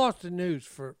 I hadn't watched the news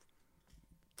for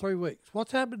 3 weeks.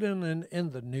 What's happening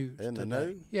in the news? In the today?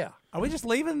 news? Yeah. Are we just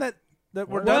leaving that we're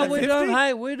Well, done Well, at we 50? done.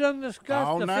 Hey, we done discussed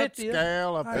On the that 50th.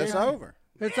 scale of It's 50. over.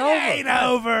 It's It over. ain't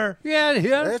over. Yeah,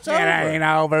 yeah. It's over.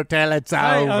 over till it's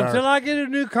Hey, until I get a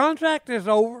new contract, it's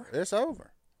over. It's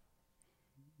over.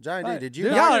 Johnny D, Hey, did you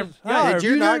this not, is- hey, did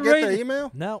you not didn't get read the it.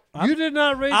 email? No. You did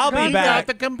not read. I'll the be contract. back.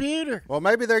 the computer. Well,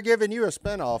 maybe they're giving you a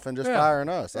spinoff and just Yeah. firing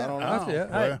us. I don't know. That's it.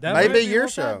 well, Hey, that maybe might be your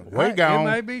what's show. happening. We Hey, gone.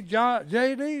 It may be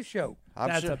JD's show. I'm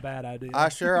That's sure, a bad idea. I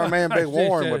sure our man Big He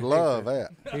Warren said- would he love said-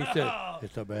 that. He said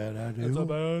it's a bad idea.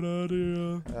 bad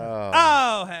idea. Oh.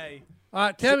 Oh, hey. All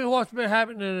right, tell me what's been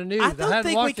happening in the news. I hadn't don't think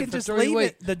we watched can it for just 3 leave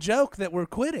weeks. it the joke that we're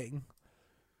quitting.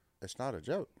 It's not a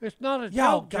joke. It's not a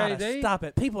Y'all joke, gotta JD. stop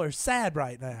it. People are sad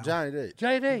right now. Johnny D,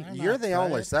 JD. you're not the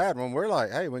only sad one. We're like,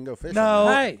 hey, we can go fishing. No.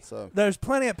 now. Hey. So There's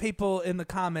plenty of people in the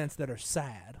comments that are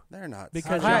sad they're not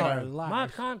because sad. y'all Hey, are my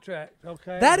liars. contract,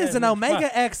 okay? That is has an Omega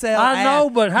expired. XL. I know,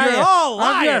 ad. but hey, you're all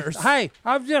I'm liars.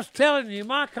 I'm just telling you,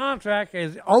 my contract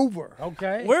is over,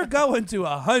 okay? We're going to the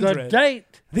 100.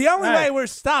 date. The only Hey. way we're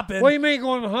stopping What do you mean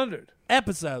going to 100?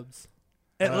 episodes.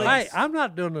 At Hey, least I'm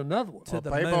not doing another one. to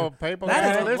the people- moon. people That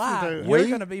gotta is a listen lie. to it. We're We-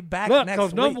 going to be back Look, next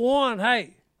because week. number one,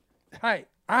 hey,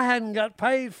 I hadn't got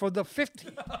paid for the 50.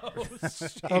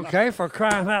 Okay, for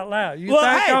crying out loud. You Well,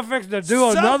 think hey, I'm fixing to do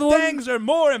some another one? things are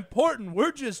more important.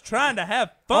 We're just trying to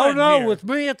have Oh fun. no, here. with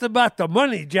me it's about the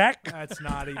money, Jack. That's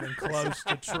not even close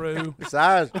to true.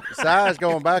 Size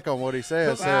going back on what he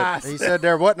said. He said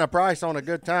there wasn't a price on a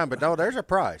good time, but no, there's a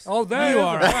price. Oh, there You is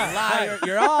are a a price. liar.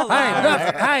 You're all Hey, liars.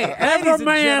 look, hey, Ladies every and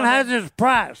man gentlemen. has his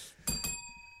price.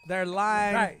 They're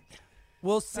lying. Right.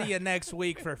 We'll see you next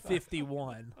week for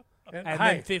 51. And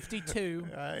hey, then 52.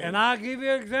 and I'll give you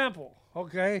an example.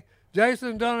 Okay,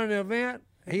 Jason done an event.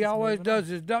 He always does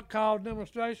his duck call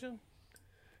demonstration.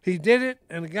 He did it,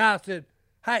 and the guy said,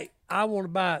 "Hey, I want to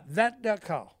buy that duck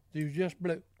call you just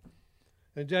blew."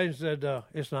 And Jason said,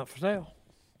 "It's not for sale."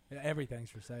 Yeah, everything's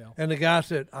for sale. And the guy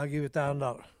said, "I'll give you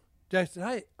 $1,000." Jason said,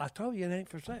 "Hey, I told you it ain't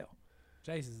for sale."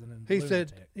 Jason's an He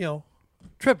said,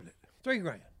 triple it,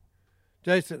 $3,000.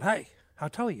 Jason said, "Hey, I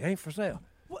told you it ain't for sale."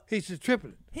 What? He said, "Triple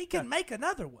it." he can make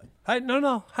another one. Hey,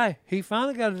 no. Hey, he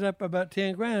finally got it up about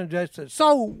 $10,000. Jason said,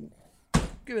 "So,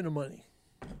 give me the money."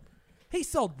 He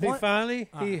sold He one. finally,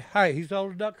 he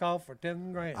sold a duck call for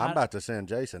 10 grand. I'm about to send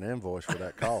Jason an invoice for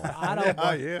that call. I don't.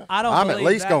 Oh, yeah. I don't. I'm at believe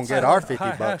least gonna that's get a- our 50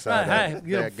 bucks out Hey, of it.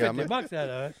 get him Dadgummit. $50 out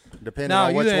of it. Depending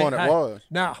on which one it was.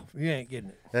 No, you ain't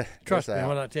getting it. Trust It's me out.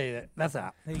 when I tell you that. That's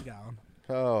out. He gone.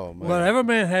 Oh man. Well, every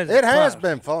man has. It his has price.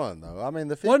 been fun though. I mean,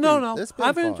 the 50. Well, no. It's been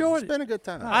I've fun. enjoyed It's been a good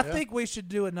time. I think we should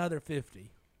do another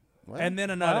 50, Well, and then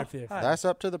another well, 50. that's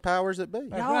up to the powers that be. Y'all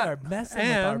right. are messing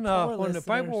And with our poor when the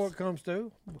listeners. paperwork comes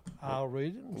through, I'll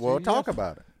read it. and We'll see talk yes.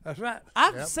 about it. That's right.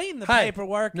 I've seen the Hey,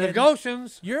 paperwork. and-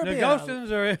 Negotiations. You're being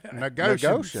Negotiations are.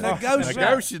 Negotiation.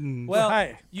 Negotiation. Well,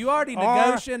 Hey. you already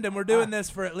negotiated, and we're doing this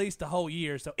for at least a whole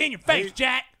year. So in your face,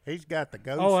 Jack. He's got the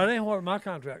ghost. Oh, that ain't what my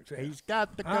contract said. He's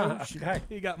got the ghost. Okay.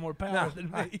 You got more power No, than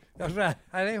me. That's right.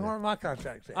 That ain't what my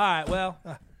contract said. All right. Well,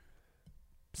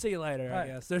 see you later. I Right.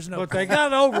 guess there's no. But they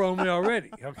got over on me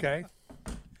already. Okay.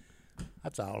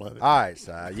 That's all of it. All right,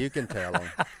 Si, you can tell them.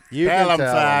 You Tell can 'em,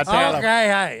 tell Si, them. tell 'em. Okay.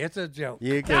 Hey, it's a joke.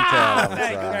 You can tell them,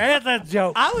 It's a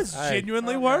joke. I was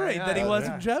genuinely worried that he yeah,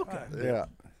 wasn't yeah. joking. Si. Yeah.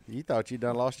 You thought you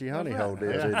done lost your honey hole,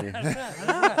 didn't you?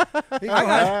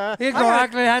 He's gonna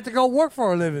actually have to go work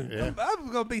for a living.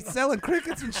 I'm gonna be selling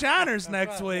crickets and shiners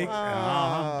next week.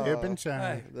 Dip and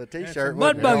shine. The T-shirt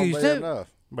mud wasn't gonna buggies, be too. enough.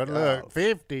 But look,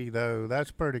 50 though,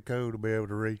 that's pretty cool to be able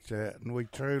to reach that, and we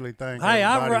truly thank Hey,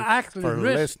 I've everybody actually for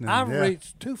reached. listening. I've yeah.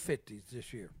 reached 250s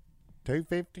this year.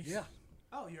 250s. Yeah.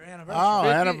 Oh, your anniversary. Oh,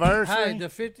 50 anniversary. Hey, the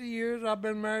 50 years I've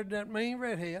been married to that mean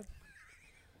redhead.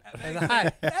 And,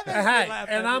 hey, That makes me hey, laugh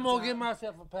and every I'm gonna time. give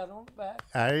myself a pat on the back.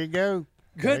 There you go.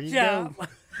 There Good you job go.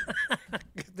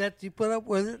 that you put up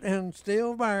with it and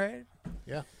still married.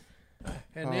 Yeah.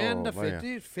 And then Oh, the man.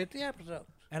 50 is 50 episodes.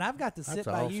 And I've got to sit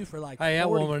by you for like. Hey, that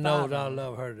woman 45 knows I minutes.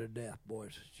 love her to death,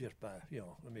 boys. Just by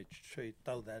let me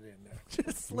throw that in there.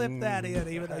 Just slip that in,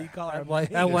 even though you call her.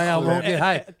 That way I won't get.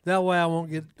 Hey, that way I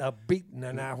won't get a beating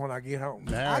an hour when I get home.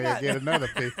 Now I you got- get another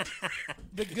 50.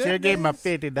 The She'll good give him a news,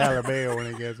 $50 bill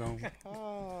when he gets home.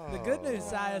 the good news,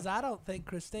 Si, is I don't think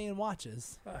Christine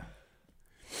watches.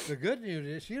 The good news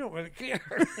is she don't really care.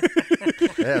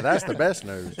 Yeah, that's the best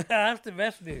news. That's the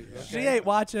best news. She ain't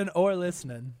watching or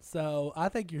listening, so I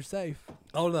think you're safe.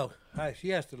 Oh no, hey, she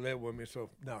has to live with me, so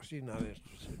no, she's not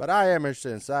interested. But I am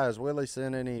interested in Si. Has Willie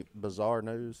sent any bizarre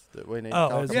news that we need to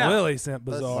talk it's about? Yeah. Willie sent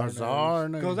bizarre. Bizarre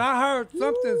news. Because I heard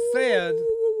something said,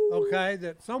 okay,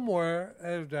 that somewhere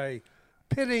there's a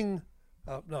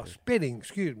spitting,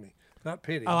 excuse me, not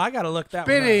pitting, Oh, I got to look that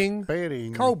one up.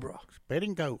 spitting cobra.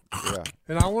 Spitting goat. Yeah.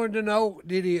 And I wanted to know,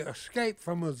 did he escape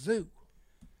from a zoo?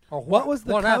 Or What was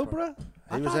the happened? cobra?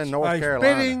 He was in North A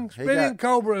Carolina. spitting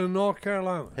cobra in North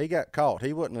Carolina. He got caught.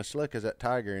 He wasn't as slick as that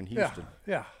tiger in Houston.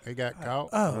 Yeah. He got caught.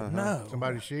 Oh no!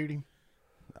 Somebody shoot him.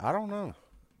 I don't know.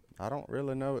 I don't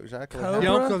really know exactly. Cobra? You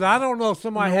know, because I don't know if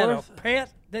somebody had a North?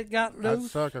 pet that got That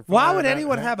loose. sucker Why fired would that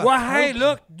anyone net. have a? Well, hey, cobra?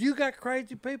 look, you got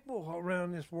crazy people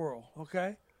around this world,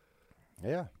 okay?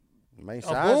 Yeah. I mean, A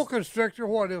size, bull constrictor,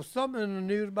 what? There was something in the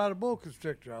news about a bull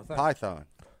constrictor, I think. python.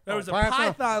 There was a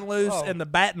python? python loose Oh. in the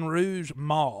Baton Rouge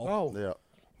Mall. Oh, Yeah.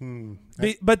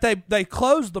 But they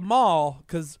closed the mall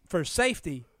for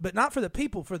safety, but not for the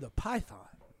people, for the python.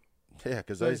 Yeah,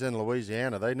 because they was in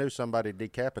Louisiana. They knew somebody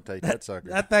decapitate that sucker.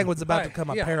 That thing was about to Hey, become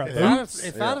a yeah, pair of if I'd have- boots.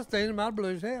 If I'd have seen him, I'd blew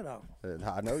his head off.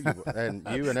 I know you would. And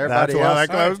you and That's everybody why else. they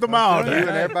closed them all. You and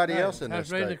everybody else in I this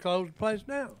was ready to state. close the place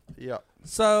down. Yeah.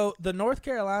 So the North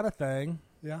Carolina thing,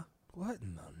 Yeah. what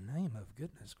in the name of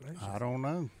goodness gracious? I don't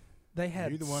know. They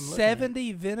had You the one looking at it.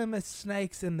 70 venomous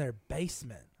snakes in their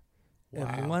basement,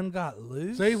 and one got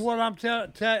loose. See what I'm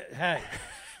telling? Hey,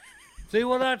 see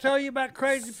what I tell you about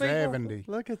crazy people? 70.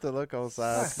 Look at the look on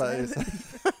Si's face.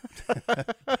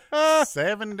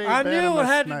 70 I knew it venomous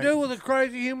had snakes. to do with a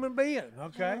crazy human being.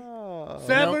 Okay, Oh.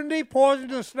 70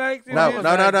 poisonous snakes. In No, his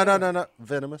no, no, house. no, no, no, no.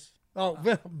 Venomous. Oh,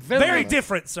 Very venomous.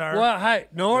 different, sir. Well, hey,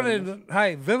 no,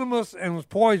 hey, venomous and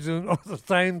poison are the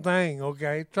same thing.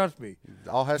 Okay, trust me.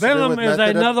 All has to do Venom with is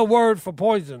method of- another word for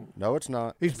poison, No, it's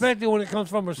not. especially when it comes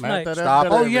from a snake. Method of Stop it.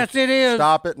 Oh, delivery. yes, it is.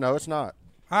 Stop it. No, it's not.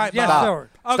 All right, Yes, Bob. sir.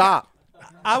 Okay. Stop.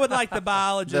 I would like the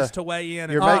biologist The- to weigh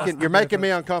in. You're and making me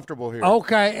uncomfortable here.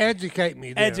 Okay, educate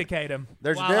me. Then. educate him.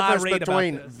 There's a while I difference read about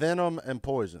between this. venom and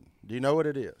poison. Do you know what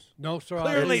it is? No, sir. I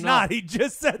Clearly do not. He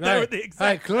just said they were the Hey,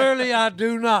 exact. clearly I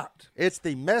do not. It's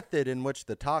the method in which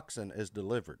the toxin is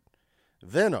delivered.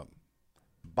 Venom,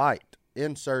 bite,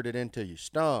 inserted into you,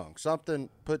 stung, something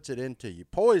puts it into you.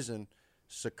 Poison,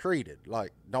 secreted.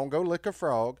 Like, don't go lick a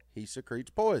frog. He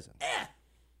secretes poison.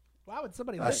 Why would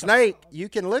somebody? A lick snake, you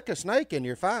can lick a snake and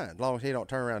you're fine, as long as he don't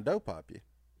turn around and dope pop you.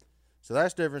 So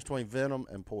that's the difference between venom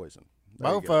and poison. There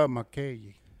you Both go. of them will kill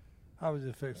you. I was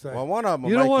just fixing to say. Well, one of them will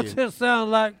You know make what this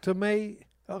sounds like to me?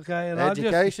 Okay, and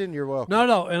Education, you're welcome.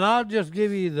 No, and I'll just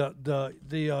give you the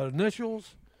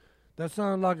initials. That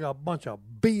sounds like a bunch of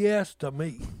BS to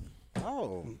me.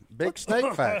 Oh, big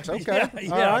snake facts. Okay.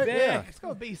 Yeah, All right. Big. Yeah. It's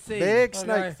gonna be C. Big Okay.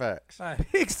 snake facts.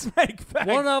 Big snake fact.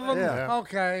 One of them. Yeah.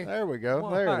 Okay. There we go.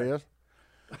 Well, there all it right. is.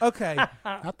 Okay.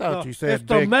 I thought you said It's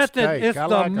the big method. steak. It's I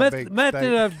the like a big method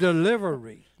steak, of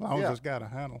delivery. as long Yeah. as it's got a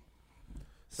handle.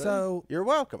 So You're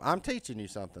welcome. I'm teaching you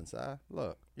something, Si.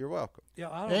 Look, you're welcome. Yeah.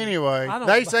 I don't, Anyway, I don't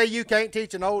They buy- say you can't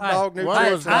teach an old Hey, dog new what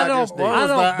tricks. was and I don't- just did. what I was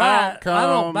don't the buy it. I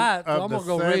don't outcome buy it, so of I'm the gonna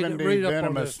go read 70 up on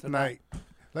venomous this tonight. snake?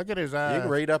 Look at his You eyes. can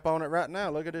read up on it right now.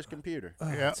 Look at his computer.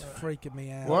 Yep. it's freaking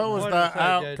me out. What was What the did it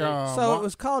say, JD? outcome? So What- it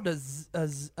was called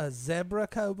a zebra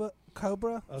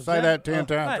cobra. A Say Zeb- that 10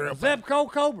 times Hey, real fast.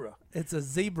 Zebco Cobra. It's a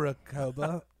zebra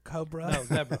cobra. No,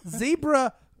 zebra.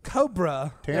 Zebra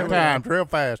cobra. 10 times real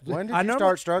fast. When did I you normally-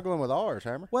 start struggling with ours,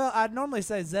 Hammer? Well, I'd normally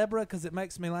say zebra because it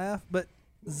makes me laugh, but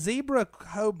zebra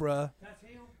cobra.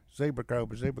 Zebra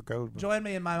cobra. Join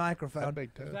me in my microphone. That'd be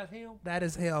tough. Is that him? That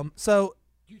is him. So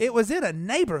it was in a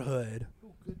neighborhood.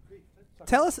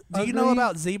 Tell us, do you know Agreed.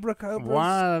 about zebra cobras?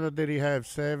 Why did he have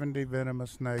 70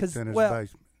 venomous snakes 'Cause, in his well,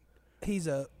 basement? He's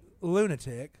a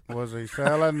lunatic. Was he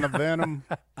selling the venom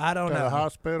to I don't the know.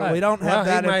 hospital? We don't have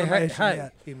that information hey,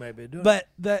 yet. he may be doing. But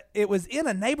it was in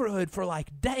a neighborhood for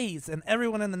like days, and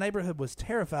everyone in the neighborhood was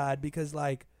terrified because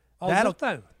like that'll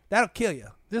kill you.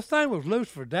 This thing was loose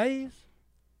for days.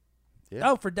 Yeah.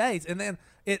 Oh, for days, and then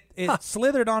it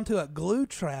slithered onto a glue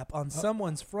trap on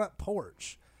someone's front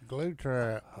porch. Glue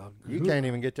trap. You can't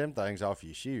even get them things off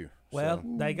your shoe. Well,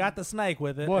 so. they got the snake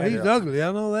with it. Boy, he's ugly.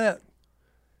 I know that.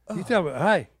 You tell me,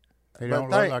 hey, He But don't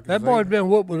look think- like a that boy's zebra. been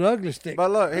whooped with ugly stick.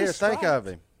 But look, here, think of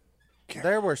him.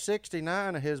 There were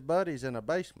 69 of his buddies in a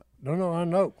basement. No, I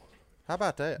know. How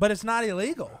about that? But it's not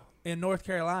illegal in North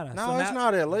Carolina. no, so it's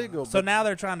now, not illegal. So but now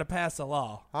they're trying to pass a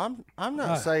law. I'm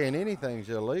not saying anything's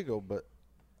illegal, but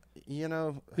you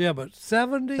know, Yeah, but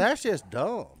 70? that's just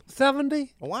dumb.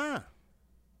 70? Why?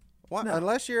 Why?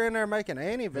 Unless you're in there making It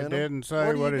anti-venom. didn't say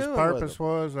are what you his doing purpose with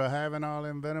was of having all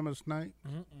them venomous snakes.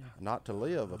 them? Not to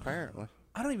live, apparently.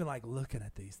 I don't even like looking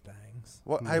at these things.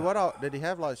 What? Hey, what? All, did he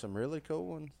have like some really cool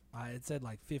ones? It said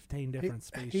like 15 different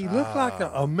species. He looked like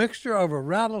a mixture of a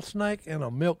rattlesnake and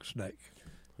a milk snake.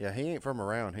 Yeah, he ain't from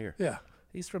around here. Yeah.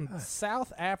 He's from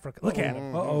South Africa. Look at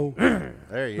him. Uh-oh.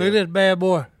 There he Look at is. this bad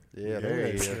boy. Yeah, there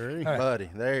he is, sure is. buddy.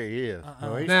 There he is.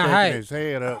 Well, he's Now, sticking hey. his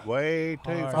head up way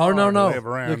too far Oh, no. to live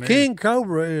around The here. king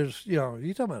cobra is, you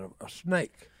talking about a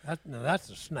snake. That's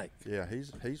a snake. Yeah,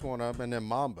 he's one of them. And then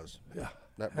mambas. Yeah.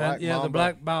 That black And, yeah, mamba the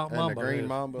black and mamba. the green is.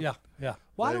 mamba. Yeah.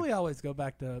 Why See? do we always go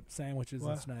back to sandwiches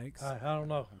and snakes? I don't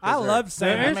know. I love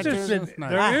They're sandwiches. interesting.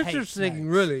 snakes. They're I hate interesting, snakes.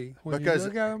 really, when Because you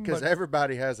look at them. because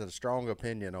everybody has a strong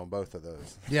opinion on both of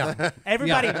those. Yeah.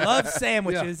 Everybody Yeah. loves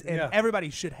sandwiches, Yeah. and everybody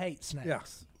should hate snakes.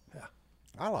 Yeah.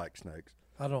 I like snakes.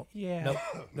 I don't. Yeah. Nope.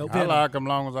 Nope. I like them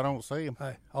long as I don't see them.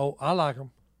 Hey, I like them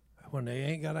when they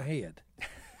ain't got a head.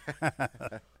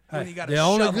 When you got a The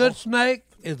only shovel. good snake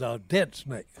is a dead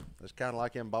snake. It's kind of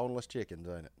like them boneless chickens,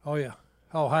 ain't it? Oh, yeah.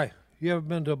 Oh, hey. You ever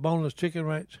been to a boneless chicken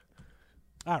ranch?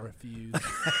 I refuse.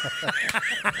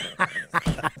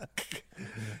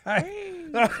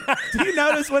 Do you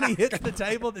notice when he hits the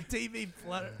table, the TV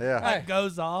Yeah.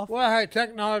 goes off? Well, hey,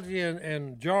 technology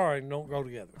and jarring don't go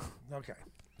together. Okay.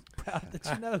 Did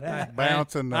you know that?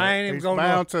 Bouncing the, I ain't even he's gonna-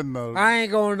 bouncing the I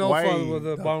ain't going no further wave, with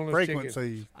the boneless chicken.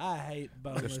 frequency, I hate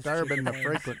boneless disturbing the chicken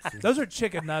wings. frequency. Those are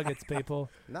chicken nuggets,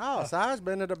 people. No, Si's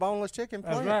been to the boneless chicken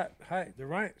That's plant. right. Hey, the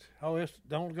ranch. Oh,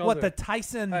 don't go What, there. the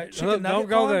Tyson Hey, chicken look, nugget don't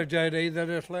go farm? there, JD. They're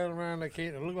just flailing around. They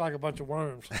can't. It look like a bunch of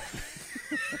worms.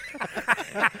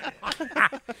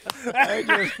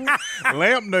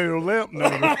 limp noodle.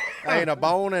 Ain't a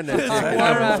bone in it. Worms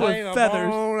if with Ain't a feathers.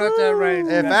 bone at that range.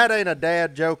 that ain't a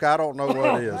dad joke, I don't know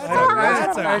what is.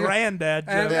 That's a granddad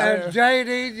joke. And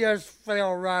JD just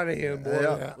fell right in, boy.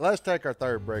 Yeah. Let's take our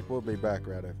third break. We'll be back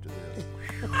right after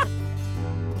this.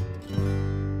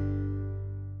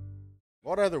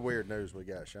 What other weird news we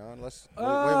got, Sean? We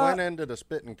went into the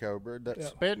spitting cobra. That's,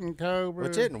 Spitting cobra.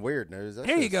 which isn't weird news. That's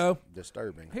Here you just go.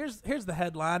 Disturbing. Here's the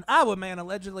headline. Iowa man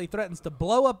allegedly threatens to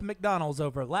blow up McDonald's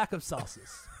over lack of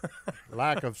sauces.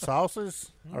 Lack of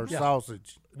sauces or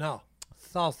sausage? No.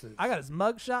 Sausage. I got his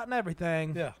mugshot and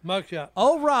everything. Yeah. Mugshot.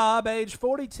 Old Rob, age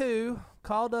 42,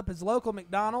 called up his local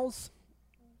McDonald's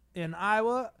in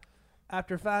Iowa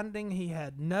after finding he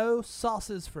had no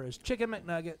sauces for his chicken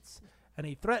McNuggets, and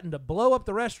he threatened to blow up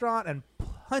the restaurant and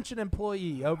punch an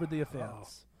employee over the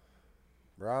offense.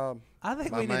 Rob, I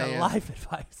think my we need a man. life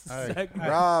advice Hey. segment.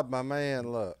 Rob, my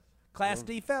man, look. Class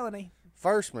D felony.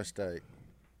 First mistake,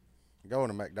 going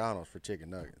to McDonald's for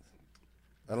chicken nuggets.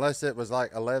 Unless it was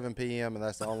like 11 p.m. and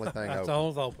that's the only thing That's open.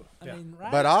 all open. I Yeah. mean,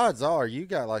 right? But odds are you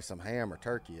got like some ham or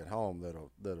turkey at home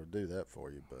that'll do that for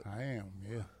you. But I am,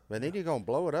 yeah. then you're gonna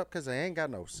blow it up because they ain't got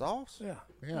no sauce. Yeah.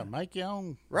 Yeah, make your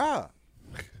own. Right.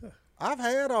 I've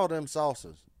had all them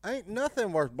sauces. Ain't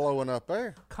nothing worth blowing up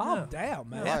there. Calm down,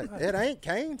 man. Like it ain't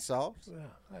cane sauce. Yeah.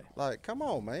 Hey. Like, come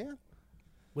on, man.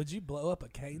 Would you blow up a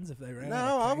Cane's if they ran No,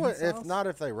 out I of cane would. sauce? If not,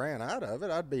 if they ran out of it,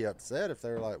 I'd be upset. If they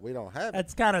were like, we don't have it.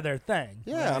 That's kind of their thing.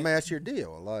 Yeah, I mean that's your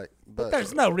deal. Like, but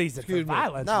There's no reason for Excuse me.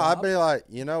 violence. no, Rob. I'd be like,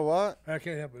 you know what? I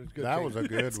can't help it. It's good. That tea. was a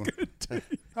good one.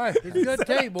 Hey, it's good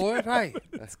tea, boys. Hey.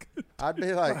 I'd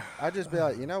be like, I'd just be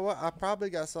like, you know what? I probably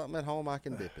got something at home I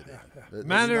can dip it in. It's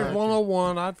Manners not-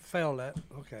 101. I failed that.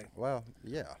 Okay. Well,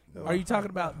 yeah. Are you talking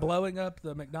about blowing up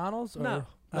the McDonald's? Or? No.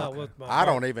 No, Okay. with my I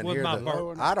don't burp. even with hear my the.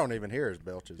 burp. I don't even hear his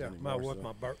belches Yeah, anymore. with so.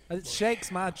 my burp. It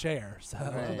shakes my chair. So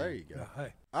Well, there you go. Yeah,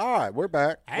 hey. All right, we're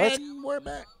back. Let's And we're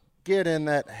back. get in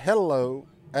that hello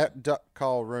at Duck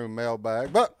Call Room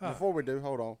mailbag. But before we do,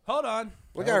 hold on. hold on,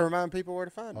 We got to remind people where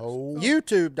to find us. Oh.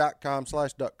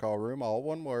 YouTube.com/Duck Call Room, all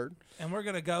one word. and we're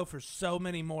gonna go for so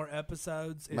many more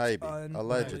episodes. It's Maybe.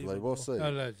 Allegedly. We'll see.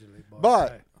 Allegedly. Boy.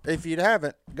 But Hey. if you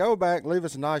haven't, go back, leave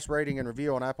us a nice rating and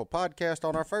review on Apple Podcast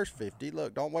on our first 50.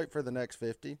 Look, don't wait for the next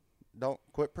 50. Don't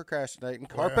quit procrastinating.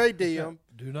 Carpe diem.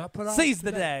 Do not put off Seize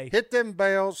the today. day. Hit them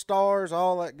bells, stars,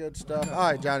 all that good stuff. All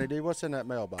right, Johnny D, what's in that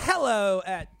mailbox? Hello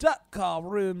at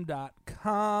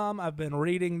duckcallroom.com. I've been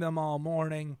reading them all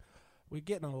morning. We're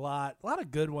getting a lot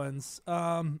of good ones.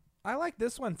 I like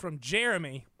this one from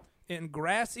Jeremy in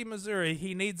Grassy, Missouri.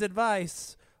 He needs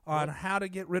advice on how to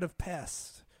get rid of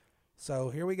pests. So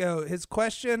here we go. His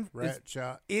question is Rat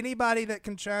shot. anybody that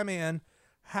can chime in.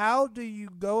 How do you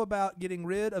go about getting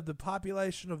rid of the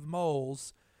population of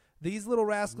moles? These little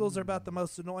rascals are about the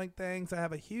most annoying things. I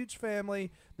have a huge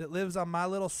family that lives on my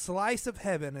little slice of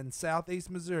heaven in southeast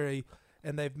Missouri,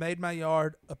 and they've made my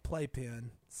yard a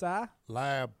playpen. Si?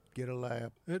 Lab. Get a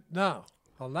lab. No.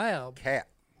 A lab. Cat.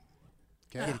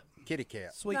 Cat. Kitty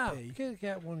cat. Sweet No. pea. Kitty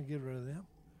cat want to get rid of them.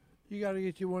 You got to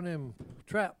get you one of them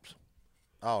traps.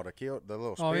 Oh, to kill the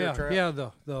little spear Oh, yeah. trap? Yeah,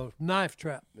 the knife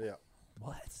trap. Yeah.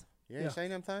 What? You ain't Yeah. seen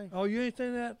them things? Oh, you ain't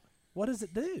seen that? What does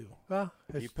it do? Well,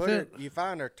 You put it. You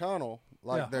find their tunnel,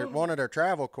 like Yeah. their one of their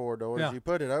travel corridors. Yeah. You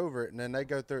put it over it, and then they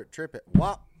go through it, trip it,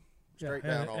 whop, straight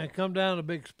down on and it. come down a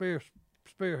big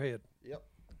spearhead. Yep.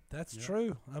 That's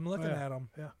true. I'm looking Yeah. at them.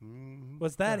 Yeah.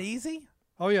 Was that easy?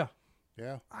 Oh, yeah.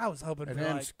 Yeah. I was hoping And for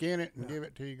then like, skin it and give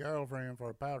it to your girlfriend for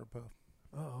a powder puff.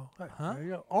 Uh-oh. Hey, Huh? there you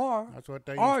go. Or That's what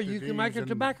they Or used to you can use make a in-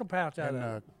 tobacco pouch out in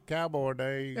of the it. cowboy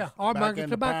days. Yeah, or back make a in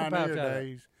the tobacco pouch pioneer out of it.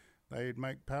 days, they'd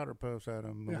make powder puffs out of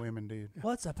them. The Yeah. women did.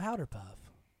 what's a powder puff?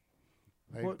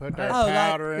 They What- put Hey. that Oh, like-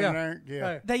 powder in yeah. there. Yeah.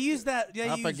 Hey, They use that. They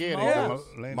I use forget moles.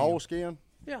 it. Millennium. Moleskin.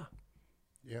 yeah.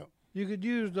 Yep. You could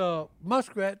use the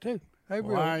muskrat, too. They're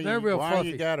real, Why, they're you, real why fluffy.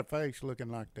 you got a face looking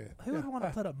like that? Who would want to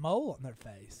put a mole on their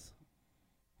face?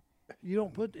 You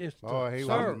don't put it's the Oh, he fur.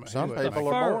 wasn't- Some was people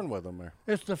like- are Fur. born with them there.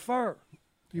 It's the fur.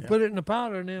 You Yeah. put it in the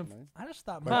powder and then I just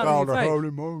thought They Powder moles, called your her face. holy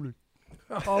moly.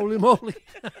 holy moly.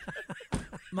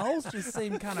 moles just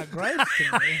seem kind of gross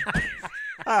to me.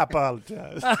 I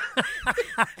apologize.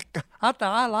 I thought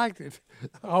I liked it.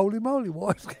 Holy moly,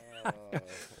 boys.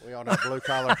 We on that blue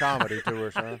collar comedy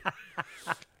tour, son.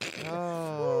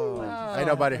 Oh, ain't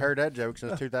nobody heard that joke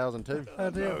since 2002.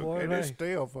 That's it, boy. It is Hey.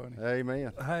 still funny.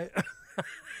 Amen. Hey.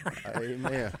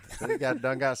 Amen. We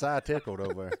got side tickled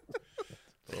over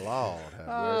there. Lord have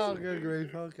Oh, mercy. good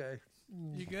grief. Okay.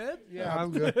 You good? Yeah,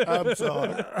 I'm good. I'm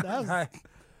sorry. That was Hey.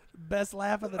 best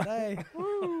laugh of the day.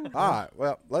 All right,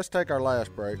 well, let's take our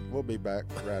last break. We'll be back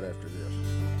right after this.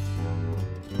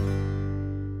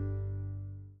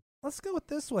 Let's go with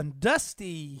this one.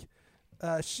 Dusty.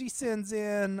 She sends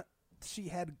in.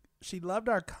 She loved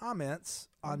our comments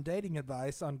on dating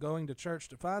advice on going to church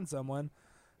to find someone.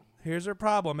 Here's her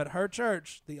problem. At her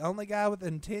church, the only guy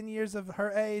within 10 years of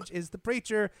her age is the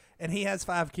preacher, and he has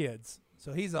 5 kids.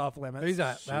 So he's off limits. He's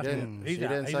out. She That's it. didn't, He's she out.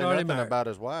 didn't He's say already nothing married. about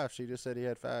his wife. She just said he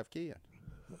had 5 kids.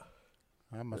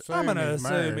 I'm I'm assuming going to he's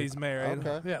assume married. he's married.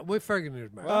 Okay. Yeah, we're figuring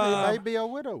he's married. Well, he may be a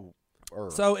widow.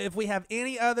 So if we have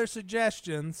any other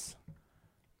suggestions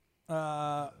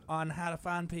on how to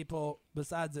find people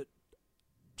besides at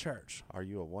church, Are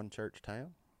you a one church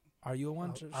town? are you a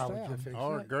one church I would town? just fix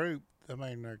Or that. group. I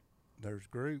mean, there's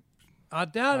groups. I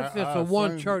doubt if it's I a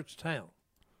one assume- church town.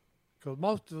 Because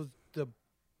most of the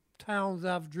towns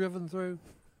I've driven through,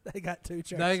 They got 2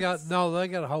 churches. they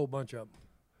got a whole bunch of them.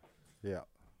 Yeah.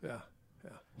 Yeah, yeah.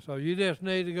 So you just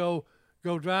need to go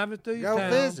drive it through your Go town.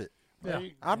 visit. Yeah,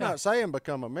 I'm not saying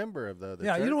become a member of the other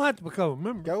yeah. church. You don't have to become a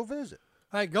member. Go visit.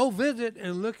 Hey, go visit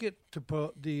and look at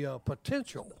the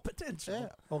potential. Potential.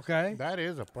 Okay, That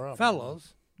is a problem.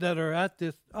 fellows that are at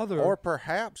this other. Or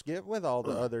perhaps get with all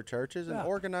the other churches and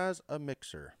organize a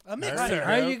mixer. A mixer.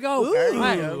 There you go. Ooh.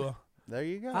 Hey, There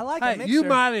you go. I like a hey, mixer. you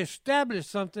might establish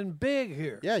something big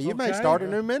here. Yeah, you may okay? start a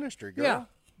new ministry, girl. Yeah.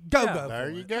 Go, Yeah. go. There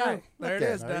for you it. go. Hey, There it Look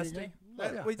is, at There you Dusty.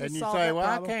 Yeah. We just And you solved say, that well, I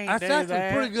problem. can't That's do actually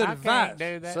that. pretty good I advice. can't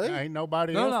do that. See? Ain't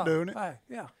nobody No, else no. doing it. Hey,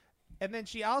 yeah. And then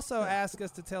she also asked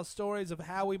us to tell stories of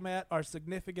how we met our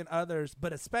significant others,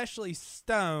 but especially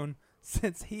Stone,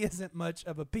 since he isn't much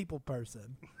of a people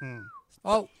person.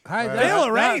 Oh, hey, Well, Bill that-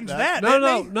 arranged that, no,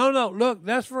 didn't no, he? no. Look,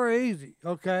 that's very easy.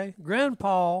 Okay,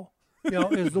 Grandpa,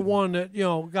 is the one that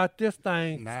got this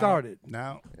thing Now- started.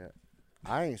 Now,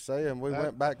 I ain't saying we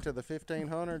went back to the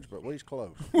 1500s, but we's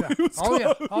close. Oh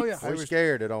yeah, oh yeah. We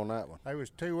scared it on that one. there was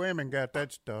 2 women got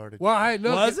that started, Well, hey,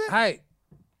 look. Was it? Hey,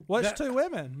 What's That- two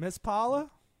women? Miss Paula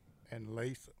and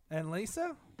Lisa, and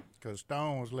Lisa? because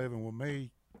Stone was living with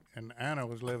me, and Anna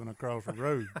was living across the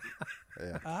road.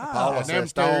 Yeah. Ah. Paula and said, them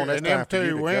Stone, it's and them time for you to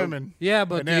two go." women. yeah,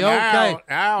 but And the then okay,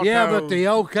 Al yeah, but told- the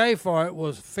okay for it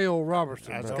was Phil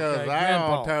Robertson. That's okay, because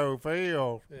Grandpa. Al told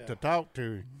Phil to talk to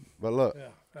him, But look,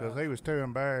 because he was too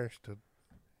embarrassed to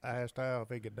ask Al if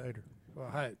he could date her. Well,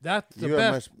 hey, that's the you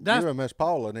best. and Miss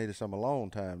Paula needed some alone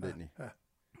time, didn't you?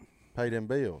 Pay them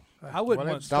bills. I wouldn't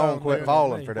Well, want it's Stone Stone quit living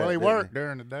falling with for me. that. Well, he didn't worked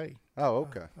during the day. Oh,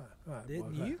 okay.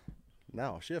 Didn't you?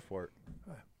 No, shift work.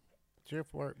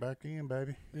 Shift work back in,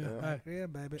 baby. Yeah, hey, Yeah,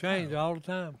 baby. change all the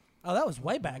time. Oh, that was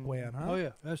way back when, huh? Oh yeah,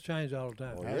 that's changed all the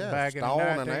time. Well, That was yeah, back in the Stone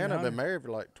and Anna 1900s. been married for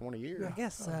like 20 years. I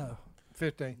guess so.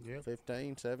 15,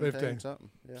 15, 17, 15. something.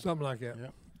 Yeah. something like that.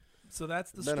 Yep. So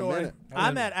that's the Been a story. minute.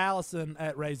 I met Allison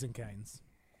at Raising Cane's.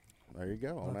 There you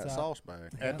go, on What's that up? sauce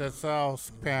bag. At the sauce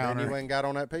And counter, you went and got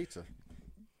on that pizza.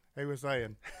 he was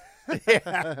saying, Hey, at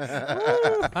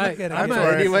him. I'm That's at,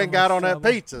 where You so went and got much on that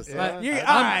trouble. pizza, son. All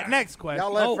right, next question.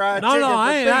 Y'all left fried no, chicken no, for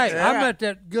I ain't. Hey, pizza. I'm at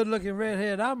that good-looking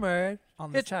redhead I married.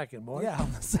 On the- Hitchhiking, boy. Yeah,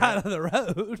 on the side of the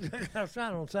road. I'm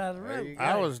sign on the side of the There road. you go.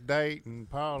 I was dating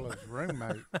Paula's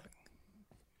roommate,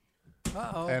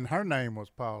 Uh-oh. and her name was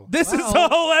Paula. This is the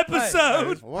whole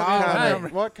episode.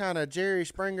 What kind of Jerry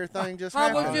Springer thing just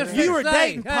I was happened? just there? You were Say,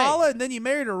 dating hey. Paula, and then you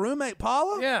married her roommate,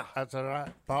 Paula? Yeah. That's all right.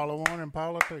 Paula 1 and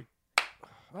Paula 2.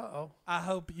 Uh-oh. I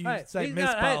hope you Hey, say he's Miss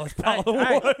got- Paula's hey, Paula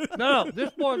hey, one. hey, no,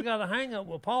 this boy's got a hang up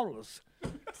with Paula's.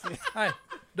 Hey,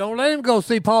 don't let him go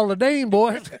see Paula Dean,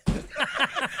 boys.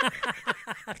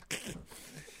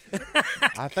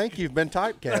 I think you've been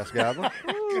typecast, Godwin.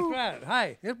 That's right.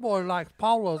 Hey, this boy likes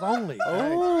Paula's only.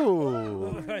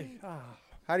 Oh. Hey,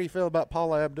 How do you feel about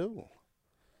Paula Abdul?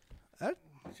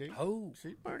 She's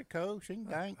pretty cool. She can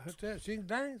dance. that's it. She can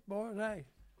dance, boys. Hey.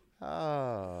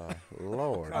 Oh,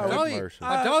 Lord. I have told you. mercy.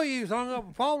 I told you he was hung up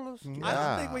with Paula's. I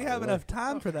don't think we have enough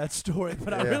time for that story,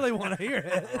 but I Yeah. really want to hear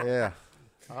it. Yeah.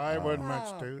 I wasn't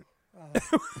much to it.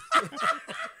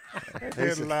 It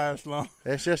didn't last long.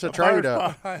 It's just a trade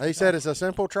up. He said it's a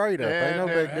simple trade up. Ain't no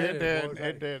big deal.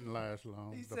 It didn't last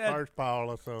long. The said- first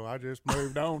Paula, so I just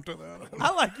moved on to the other one.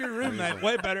 I like your roommate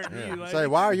way better than you. Yeah. Lady. Say,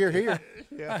 while you're here.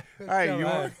 Yeah. Hey, you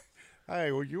want?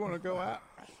 Hey, well, you want to go out?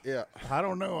 Yeah. I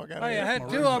don't know. I got. Hey, I had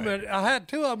two of them. I had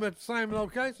two of them at the same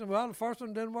location. Well, the first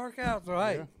one didn't work out. So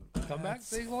hey, come back and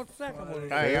see what the second one is.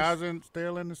 Hey, I was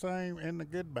still in the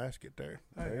good basket there.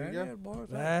 There you go. Boys,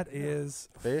 That is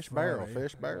Fish barrel. funny.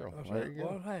 Fish barrel. There you go.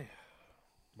 Well, hey.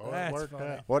 Boy, it That's worked funny.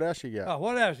 out. What else you Oh, got?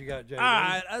 what else you got, Jay? All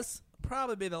right, that's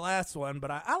probably be the last one,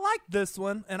 but I like this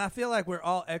one, and I feel like we're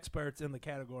all experts in the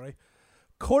category.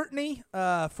 Courtney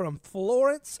from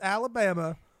Florence,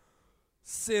 Alabama,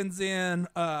 sends in.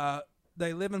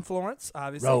 They live in Florence,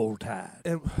 obviously. Roll Tide.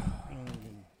 And,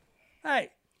 Hey,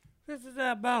 this is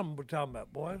Alabama we're talking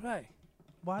about, boys. Hey,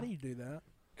 why do you do that?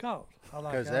 cause I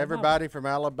like Because Alabama. everybody from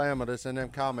Alabama that's in them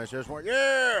comments just went,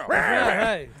 yeah. That's right,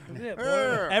 hey, that's it,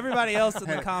 boy. Everybody else in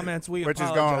the comments, we Which is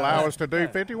apologize. going to allow us to do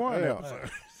 51 Yeah.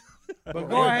 episodes. But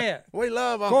go ahead. We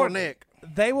love Uncle Courtney. Nick.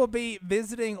 They will be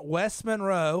visiting West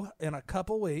Monroe in a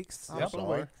couple weeks. I'm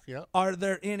sorry. Yep. Are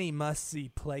there any must-see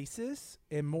places?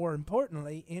 And more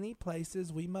importantly, any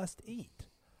places we must eat?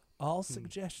 All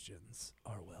suggestions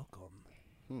are welcome.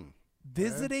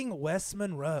 Visiting West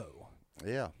Monroe.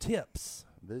 Yeah. Tips.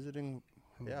 Visiting.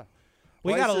 Yeah.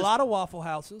 We got a Places- lot of Waffle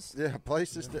Houses. Yeah.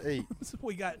 Places to eat.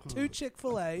 We got 2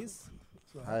 Chick-fil-A's.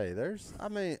 Hey,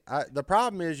 the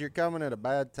problem is you're coming at a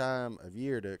bad time of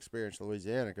year to experience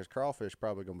Louisiana because crawfish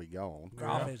probably going to be gone.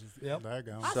 Crawfish. Yep.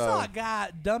 Daggone. I saw a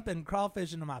guy dumping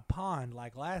crawfish into my pond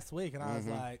like last week, and I was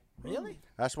like, really?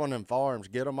 That's one of them farms.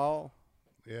 Get them all.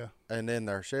 Yeah. And then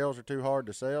their shells are too hard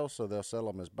to sell, so they'll sell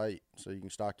them as bait, so you can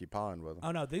stock your pond with them.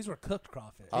 Oh no, these were cooked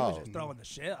crawfish. He was just throwing the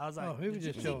shell. I was like, he was did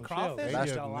just you showing eat crawfish? shells.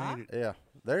 He Y'all doesn't lie? need it. Yeah,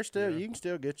 they're still you can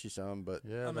still get you some, but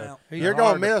Yeah, I'm out. you're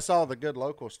gonna miss all the good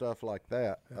local stuff like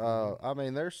that. I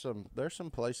mean, there's some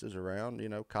places around, you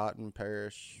know, Cotton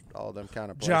Parish, all them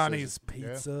kind of places. Johnny's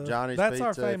Pizza. Johnny's That's Pizza.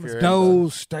 our if famous you're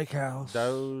Doe's Steakhouse.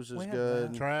 Doe's is We have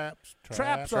good. that. Traps.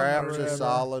 Traps on Traps the is river.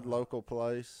 solid local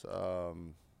place.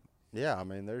 Yeah, I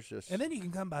mean, there's just And then you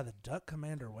can come by the Duck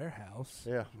Commander warehouse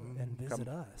yeah. and visit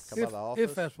us. Come by the office.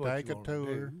 If that's what Take you a wanna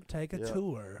tour. do. Take a Yeah.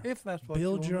 tour. If that's what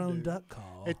Build you your wanna own do. duck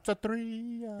call. It's a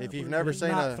 3 hour. If you've never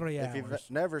seen Not 3 if you've hours.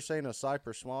 never seen a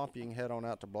cypress swamp, you can head on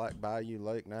out to Black Bayou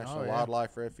Lake National yeah.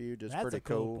 Wildlife Refuge. It's That's pretty a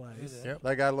cool place. Yep.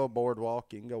 They got a little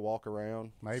boardwalk. You can go walk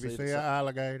around. Maybe see the an cy-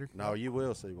 alligator. No, you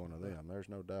will see one of them. There's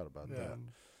no doubt about that.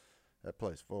 That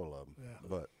place full of them. Yeah.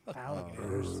 But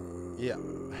Alligators. yeah,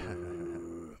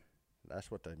 that's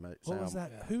what they make. What was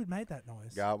sound. that? Who made that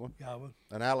noise? Godwin, Godwin.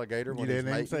 an alligator You when he's didn't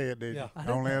even mating. say it, did Yeah. you? I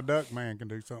didn't Only know. a duck man can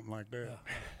do something like that.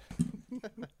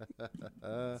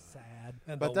 Sad.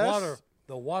 And But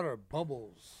the water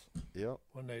bubbles Yep.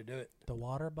 when they do it. The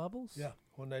water bubbles? Yeah,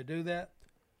 when they do that,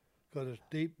 because it's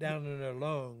deep down in their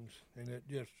lungs, and it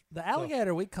just The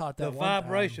alligator we caught that the one time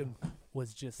vibration.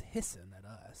 was just hissing at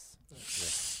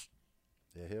us.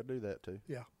 Yeah, he'll do that too.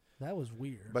 Yeah, That was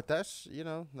weird. But that's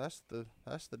that's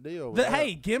the deal. with The, that.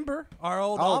 hey, Gimber, our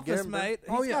old Oh, office Gimber. mate, he's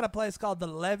Oh, yeah. got a place called the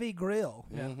Levy Grill.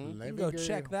 yeah. Mhm. You can go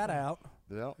check that out.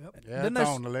 Yep. Yeah, Then it's there's-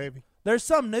 on the levee. There's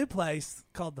some new place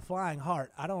called the Flying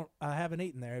Heart. I haven't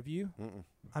eaten there. Have you? Mm-mm.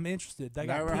 I'm interested. They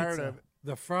got Never pizza. heard of it.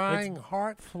 The frying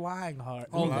heart. Flying Heart.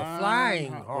 Oh, the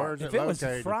flying heart. Where's if it it was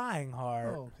located? Frying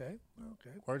Heart, Oh, okay,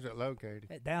 okay. Where's it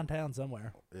located? downtown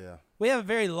somewhere. Yeah. We have a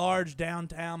very large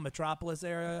downtown metropolis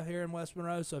area here in West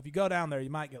Monroe, so if you go down there,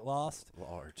 you might get lost.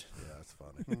 Large. Yeah, that's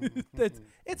funny.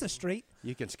 It's a street.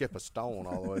 You can skip a stone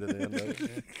all the way to the end of it.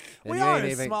 And We you are ain't a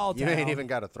even, small You ain't town. even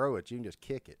got to throw it. You can just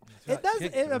kick it. It does.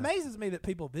 Kick It the- amazes me that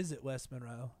people visit West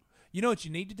Monroe. You know what you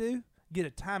need to do? Get a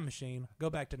time machine. Go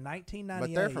back to 1998.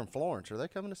 But they're from Florence. Are they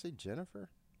coming to see Jennifer?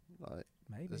 Like,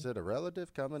 Maybe is it a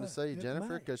relative coming to see it Jennifer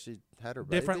might. because she had her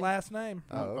baby? different last name.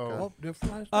 Oh, okay. Oh,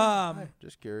 different.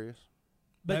 Just curious.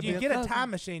 But Maybe you a get a cousin.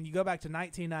 time machine. You go back to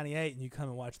 1998 and you come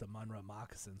and watch the Monroe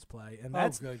Moccasins play, and Oh,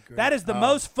 that's good grief. that is the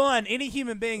most fun any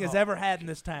human being has ever had in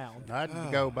this town.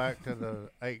 I'd go back to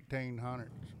the 1800s.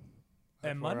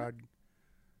 That's And where Monroe?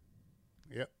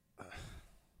 Yep.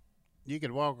 You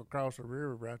could walk across the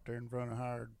river right there in front of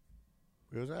Howard.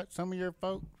 Was that some of your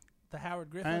folks, The Howard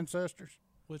Griffin. ancestors?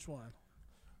 Which one?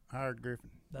 Howard Griffin.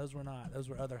 Those were not. Those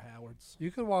were other Howards. You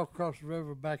can walk across the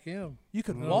river back in. You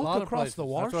could In a walk lot of across the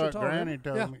places. That's what Washita Granny River.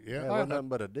 told Yeah. me. Yeah, Yeah. it wasn't nothing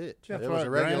but a ditch. That's It was what a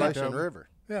Granny regulation told me. river.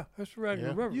 Yeah, it's a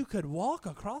regular Yeah. river. You could walk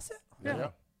across it. yeah.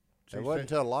 Yeah. She It wasn't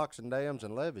said- until locks and dams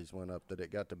and levees went up that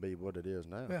it got to be what it is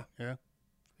now. Yeah. Yeah.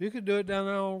 You could do it down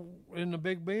there in the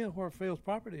Big Bend where Phil's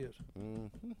property is.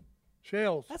 Mm-hmm.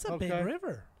 Shells. That's a okay? big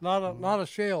river. Lot of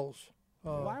shells.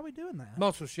 Why are we doing that?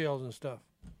 Mussel shells and stuff.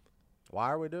 Why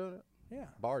are we doing it? Yeah.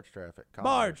 Barge traffic. Commerce.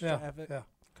 Barge Yeah. traffic. Yeah.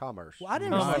 Commerce. Well, I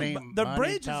didn't Money- know the money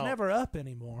bridge talk. is never up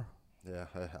anymore. Yeah,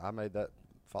 I made that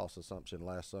false assumption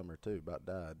last summer too about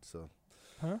died. So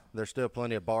Huh? there's still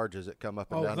plenty of barges that come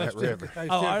up and down they that still- river. They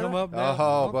Oh, still are come they? up down?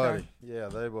 Oh, Okay. buddy. Yeah,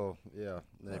 they will. Yeah.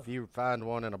 If you find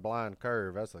one in a blind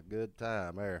curve, that's a good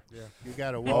time there. Yeah. You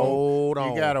got to woe. Hold on.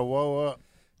 You got to woe up.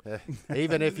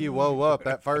 Even if you woe up,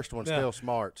 that first one Yeah. still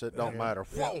smarts. It don't matter.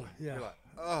 Whoa. Yeah.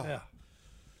 Oh. Yeah.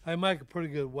 They make a pretty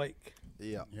good wake,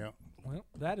 Yeah. Yeah. Well,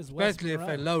 that is West especially if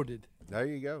Monroe. they loaded. There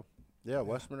you go. Yeah,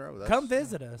 West Monroe. That's Come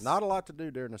visit us. Not a lot to do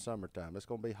during the summertime. It's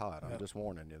going to be hot. I'm just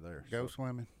warning you there. Go So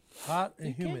swimming. Hot and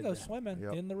you can humid. go swimming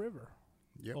Yep. in the river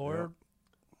Yep. or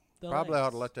the probably ought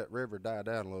lakes. to let that river die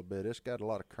down a little bit. It's got a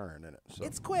lot of current in it. So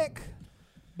It's quick,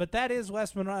 but that is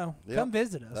West Monroe. Yep. Come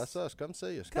visit us. that's us. Come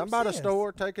see us. Come Come by the see us.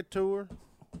 store. Take a tour.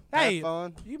 Hey, have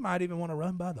fun. you might even want to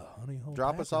run by the Honey Hole.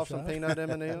 Drop us Tackle off some Shop. peanut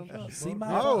M&Ms. See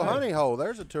my Oh, farm. Honey Hole.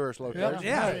 There's a tourist location.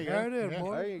 Yeah. There you go. There it is, Yeah.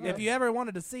 boy. There you go. If you ever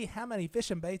wanted to see how many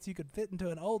fishing baits you could fit into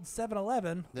an old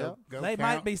 7-Eleven, Yeah. Go they count.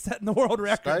 might be setting the world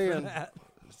record Stay for in. that.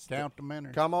 Count the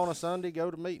minutes. Come on a Sunday.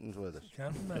 Go to meetings with us.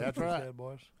 Count them That's out, right. said,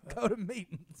 boys. Go to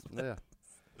meetings. Yeah.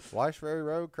 Weiss Ferry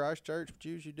Road, Christchurch,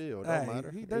 choose your deal. It don't Hey,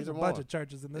 matter. there's Either a bunch one. of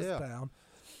churches in this Yeah. town.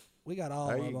 We got all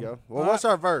There of you them. go. Well, what's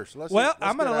our verse? Let's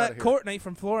I'm going to let Courtney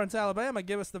from Florence, Alabama,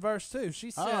 give us the verse too.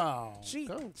 She said Oh, she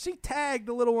cool. she tagged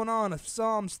the little one on of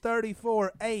Psalms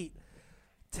 34:8.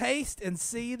 Taste and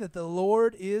see that the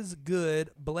Lord is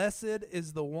good. Blessed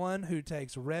is the one who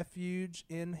takes refuge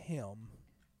in Him.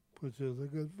 Which is a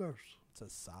good verse. It's a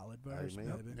solid verse,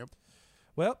 Amen. baby. Yep.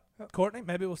 Well, Courtney,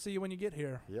 maybe we'll see you when you get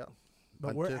here. Yeah.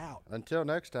 but we're out. Until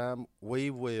next time, we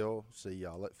will see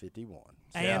y'all at 51.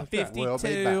 And That's right. 52 We'll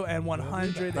be back. and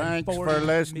 140 Thanks for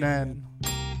listening. million.